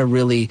how to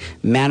really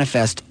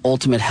manifest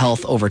ultimate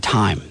health over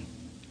time.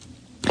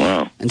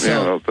 Wow. And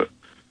so,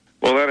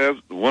 well, that is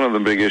one of the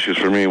big issues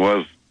for me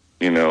was,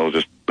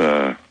 just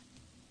the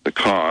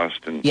cost.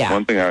 And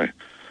one thing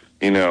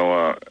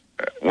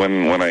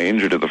when I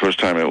injured it the first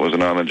time, it was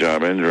an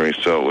on-the-job injury,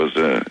 so it was,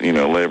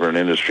 Labor and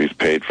Industries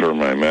paid for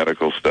my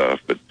medical stuff.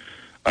 But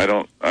I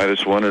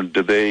just wondered,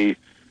 did they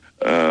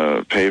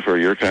pay for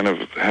your kind of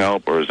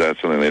help, or is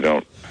that something they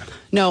don't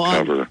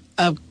cover?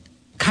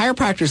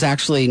 Chiropractors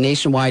actually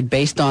nationwide,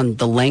 based on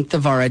the length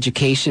of our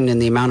education and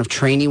the amount of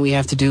training we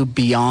have to do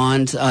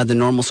beyond the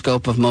normal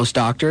scope of most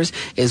doctors,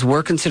 is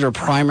we're considered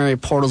primary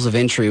portals of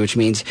entry, which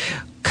means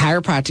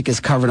chiropractic is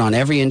covered on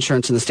every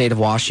insurance in the state of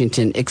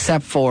Washington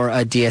except for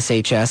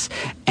DSHS.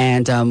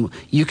 And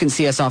you can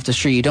see us off the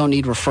street. You don't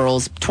need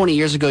referrals. 20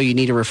 years ago, you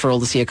need a referral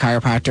to see a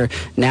chiropractor.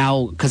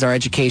 Now, because our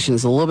education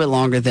is a little bit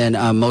longer than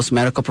most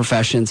medical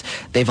professions,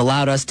 they've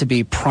allowed us to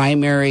be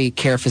primary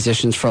care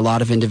physicians for a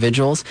lot of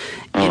individuals.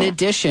 In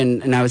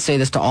addition, and I would say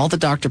this to all the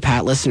Dr.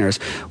 Pat listeners,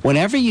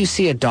 whenever you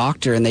see a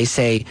doctor and they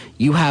say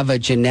you have a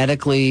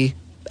genetically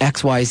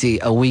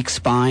XYZ, a weak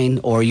spine,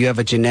 or you have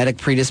a genetic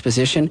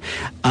predisposition,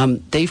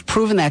 they've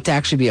proven that to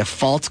actually be a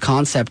false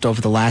concept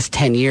over the last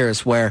 10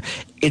 years, where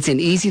it's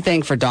an easy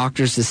thing for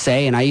doctors to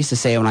say, and I used to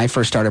say when I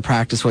first started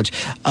practice, which,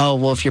 oh,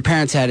 well, if your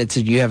parents had it, so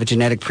you have a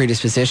genetic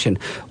predisposition.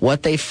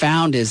 What they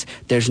found is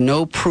there's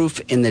no proof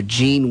in the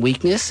gene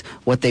weakness.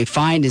 What they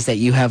find is that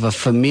you have a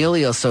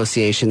familial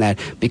association, that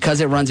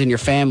because it runs in your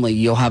family,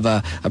 you'll have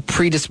a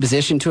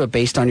predisposition to it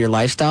based on your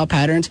lifestyle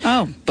patterns.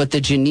 Oh. But the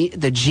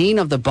gene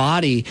of the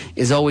body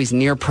is always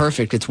near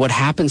perfect. It's what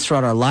happens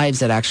throughout our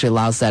lives that actually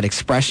allows that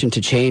expression to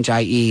change,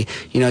 i.e.,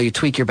 you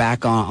tweak your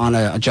back on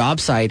a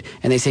job site,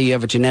 and they say you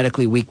have a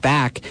genetically weak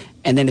back,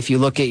 and then if you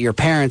look at your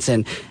parents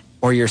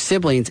or your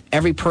siblings,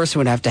 every person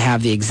would have to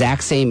have the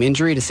exact same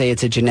injury to say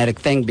it's a genetic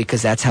thing,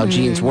 because that's how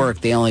genes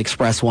work. They only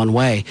express one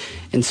way.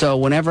 And so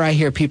whenever I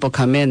hear people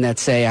come in that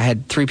say, I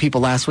had 3 people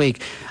last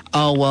week,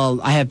 oh,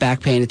 well, I have back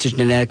pain, it's a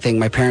genetic thing,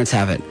 my parents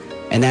have it.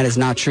 And that is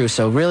not true.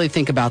 So really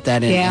think about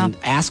that and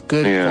ask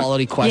good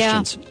quality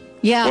questions.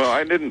 Yeah. Well,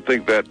 I didn't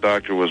think that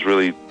doctor was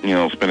really,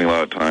 spending a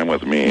lot of time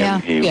with me.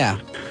 Yeah.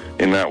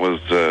 And that was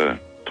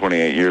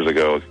 28 years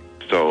ago.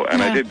 So,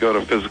 and I did go to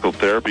physical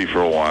therapy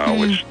for a while,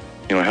 which,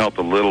 helped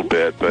a little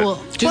bit. But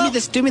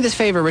do me this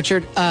favor,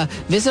 Richard.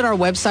 Visit our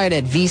website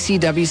at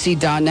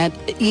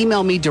vcwc.net.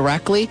 Email me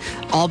directly.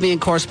 I'll be in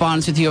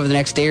correspondence with you over the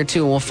next day or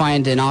two, and we'll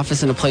find an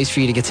office and a place for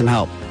you to get some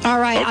help. All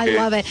right, okay. I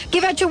love it.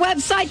 Give out your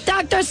website,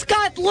 Dr.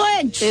 Scott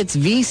Lynch. It's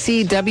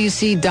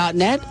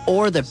vcwc.net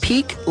or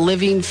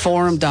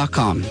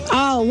thepeaklivingforum.com.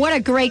 Oh, what a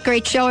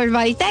great show,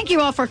 everybody. Thank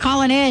you all for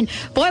calling in.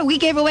 Boy, we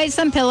gave away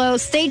some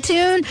pillows. Stay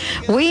tuned.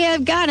 We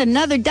have got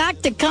another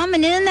doctor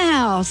coming in the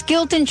house.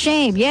 Guilt and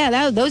shame.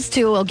 Yeah, those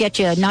two will get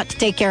you not to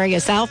take care of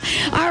yourself.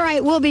 All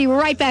right, we'll be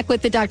right back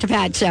with the Dr.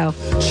 Pat Show.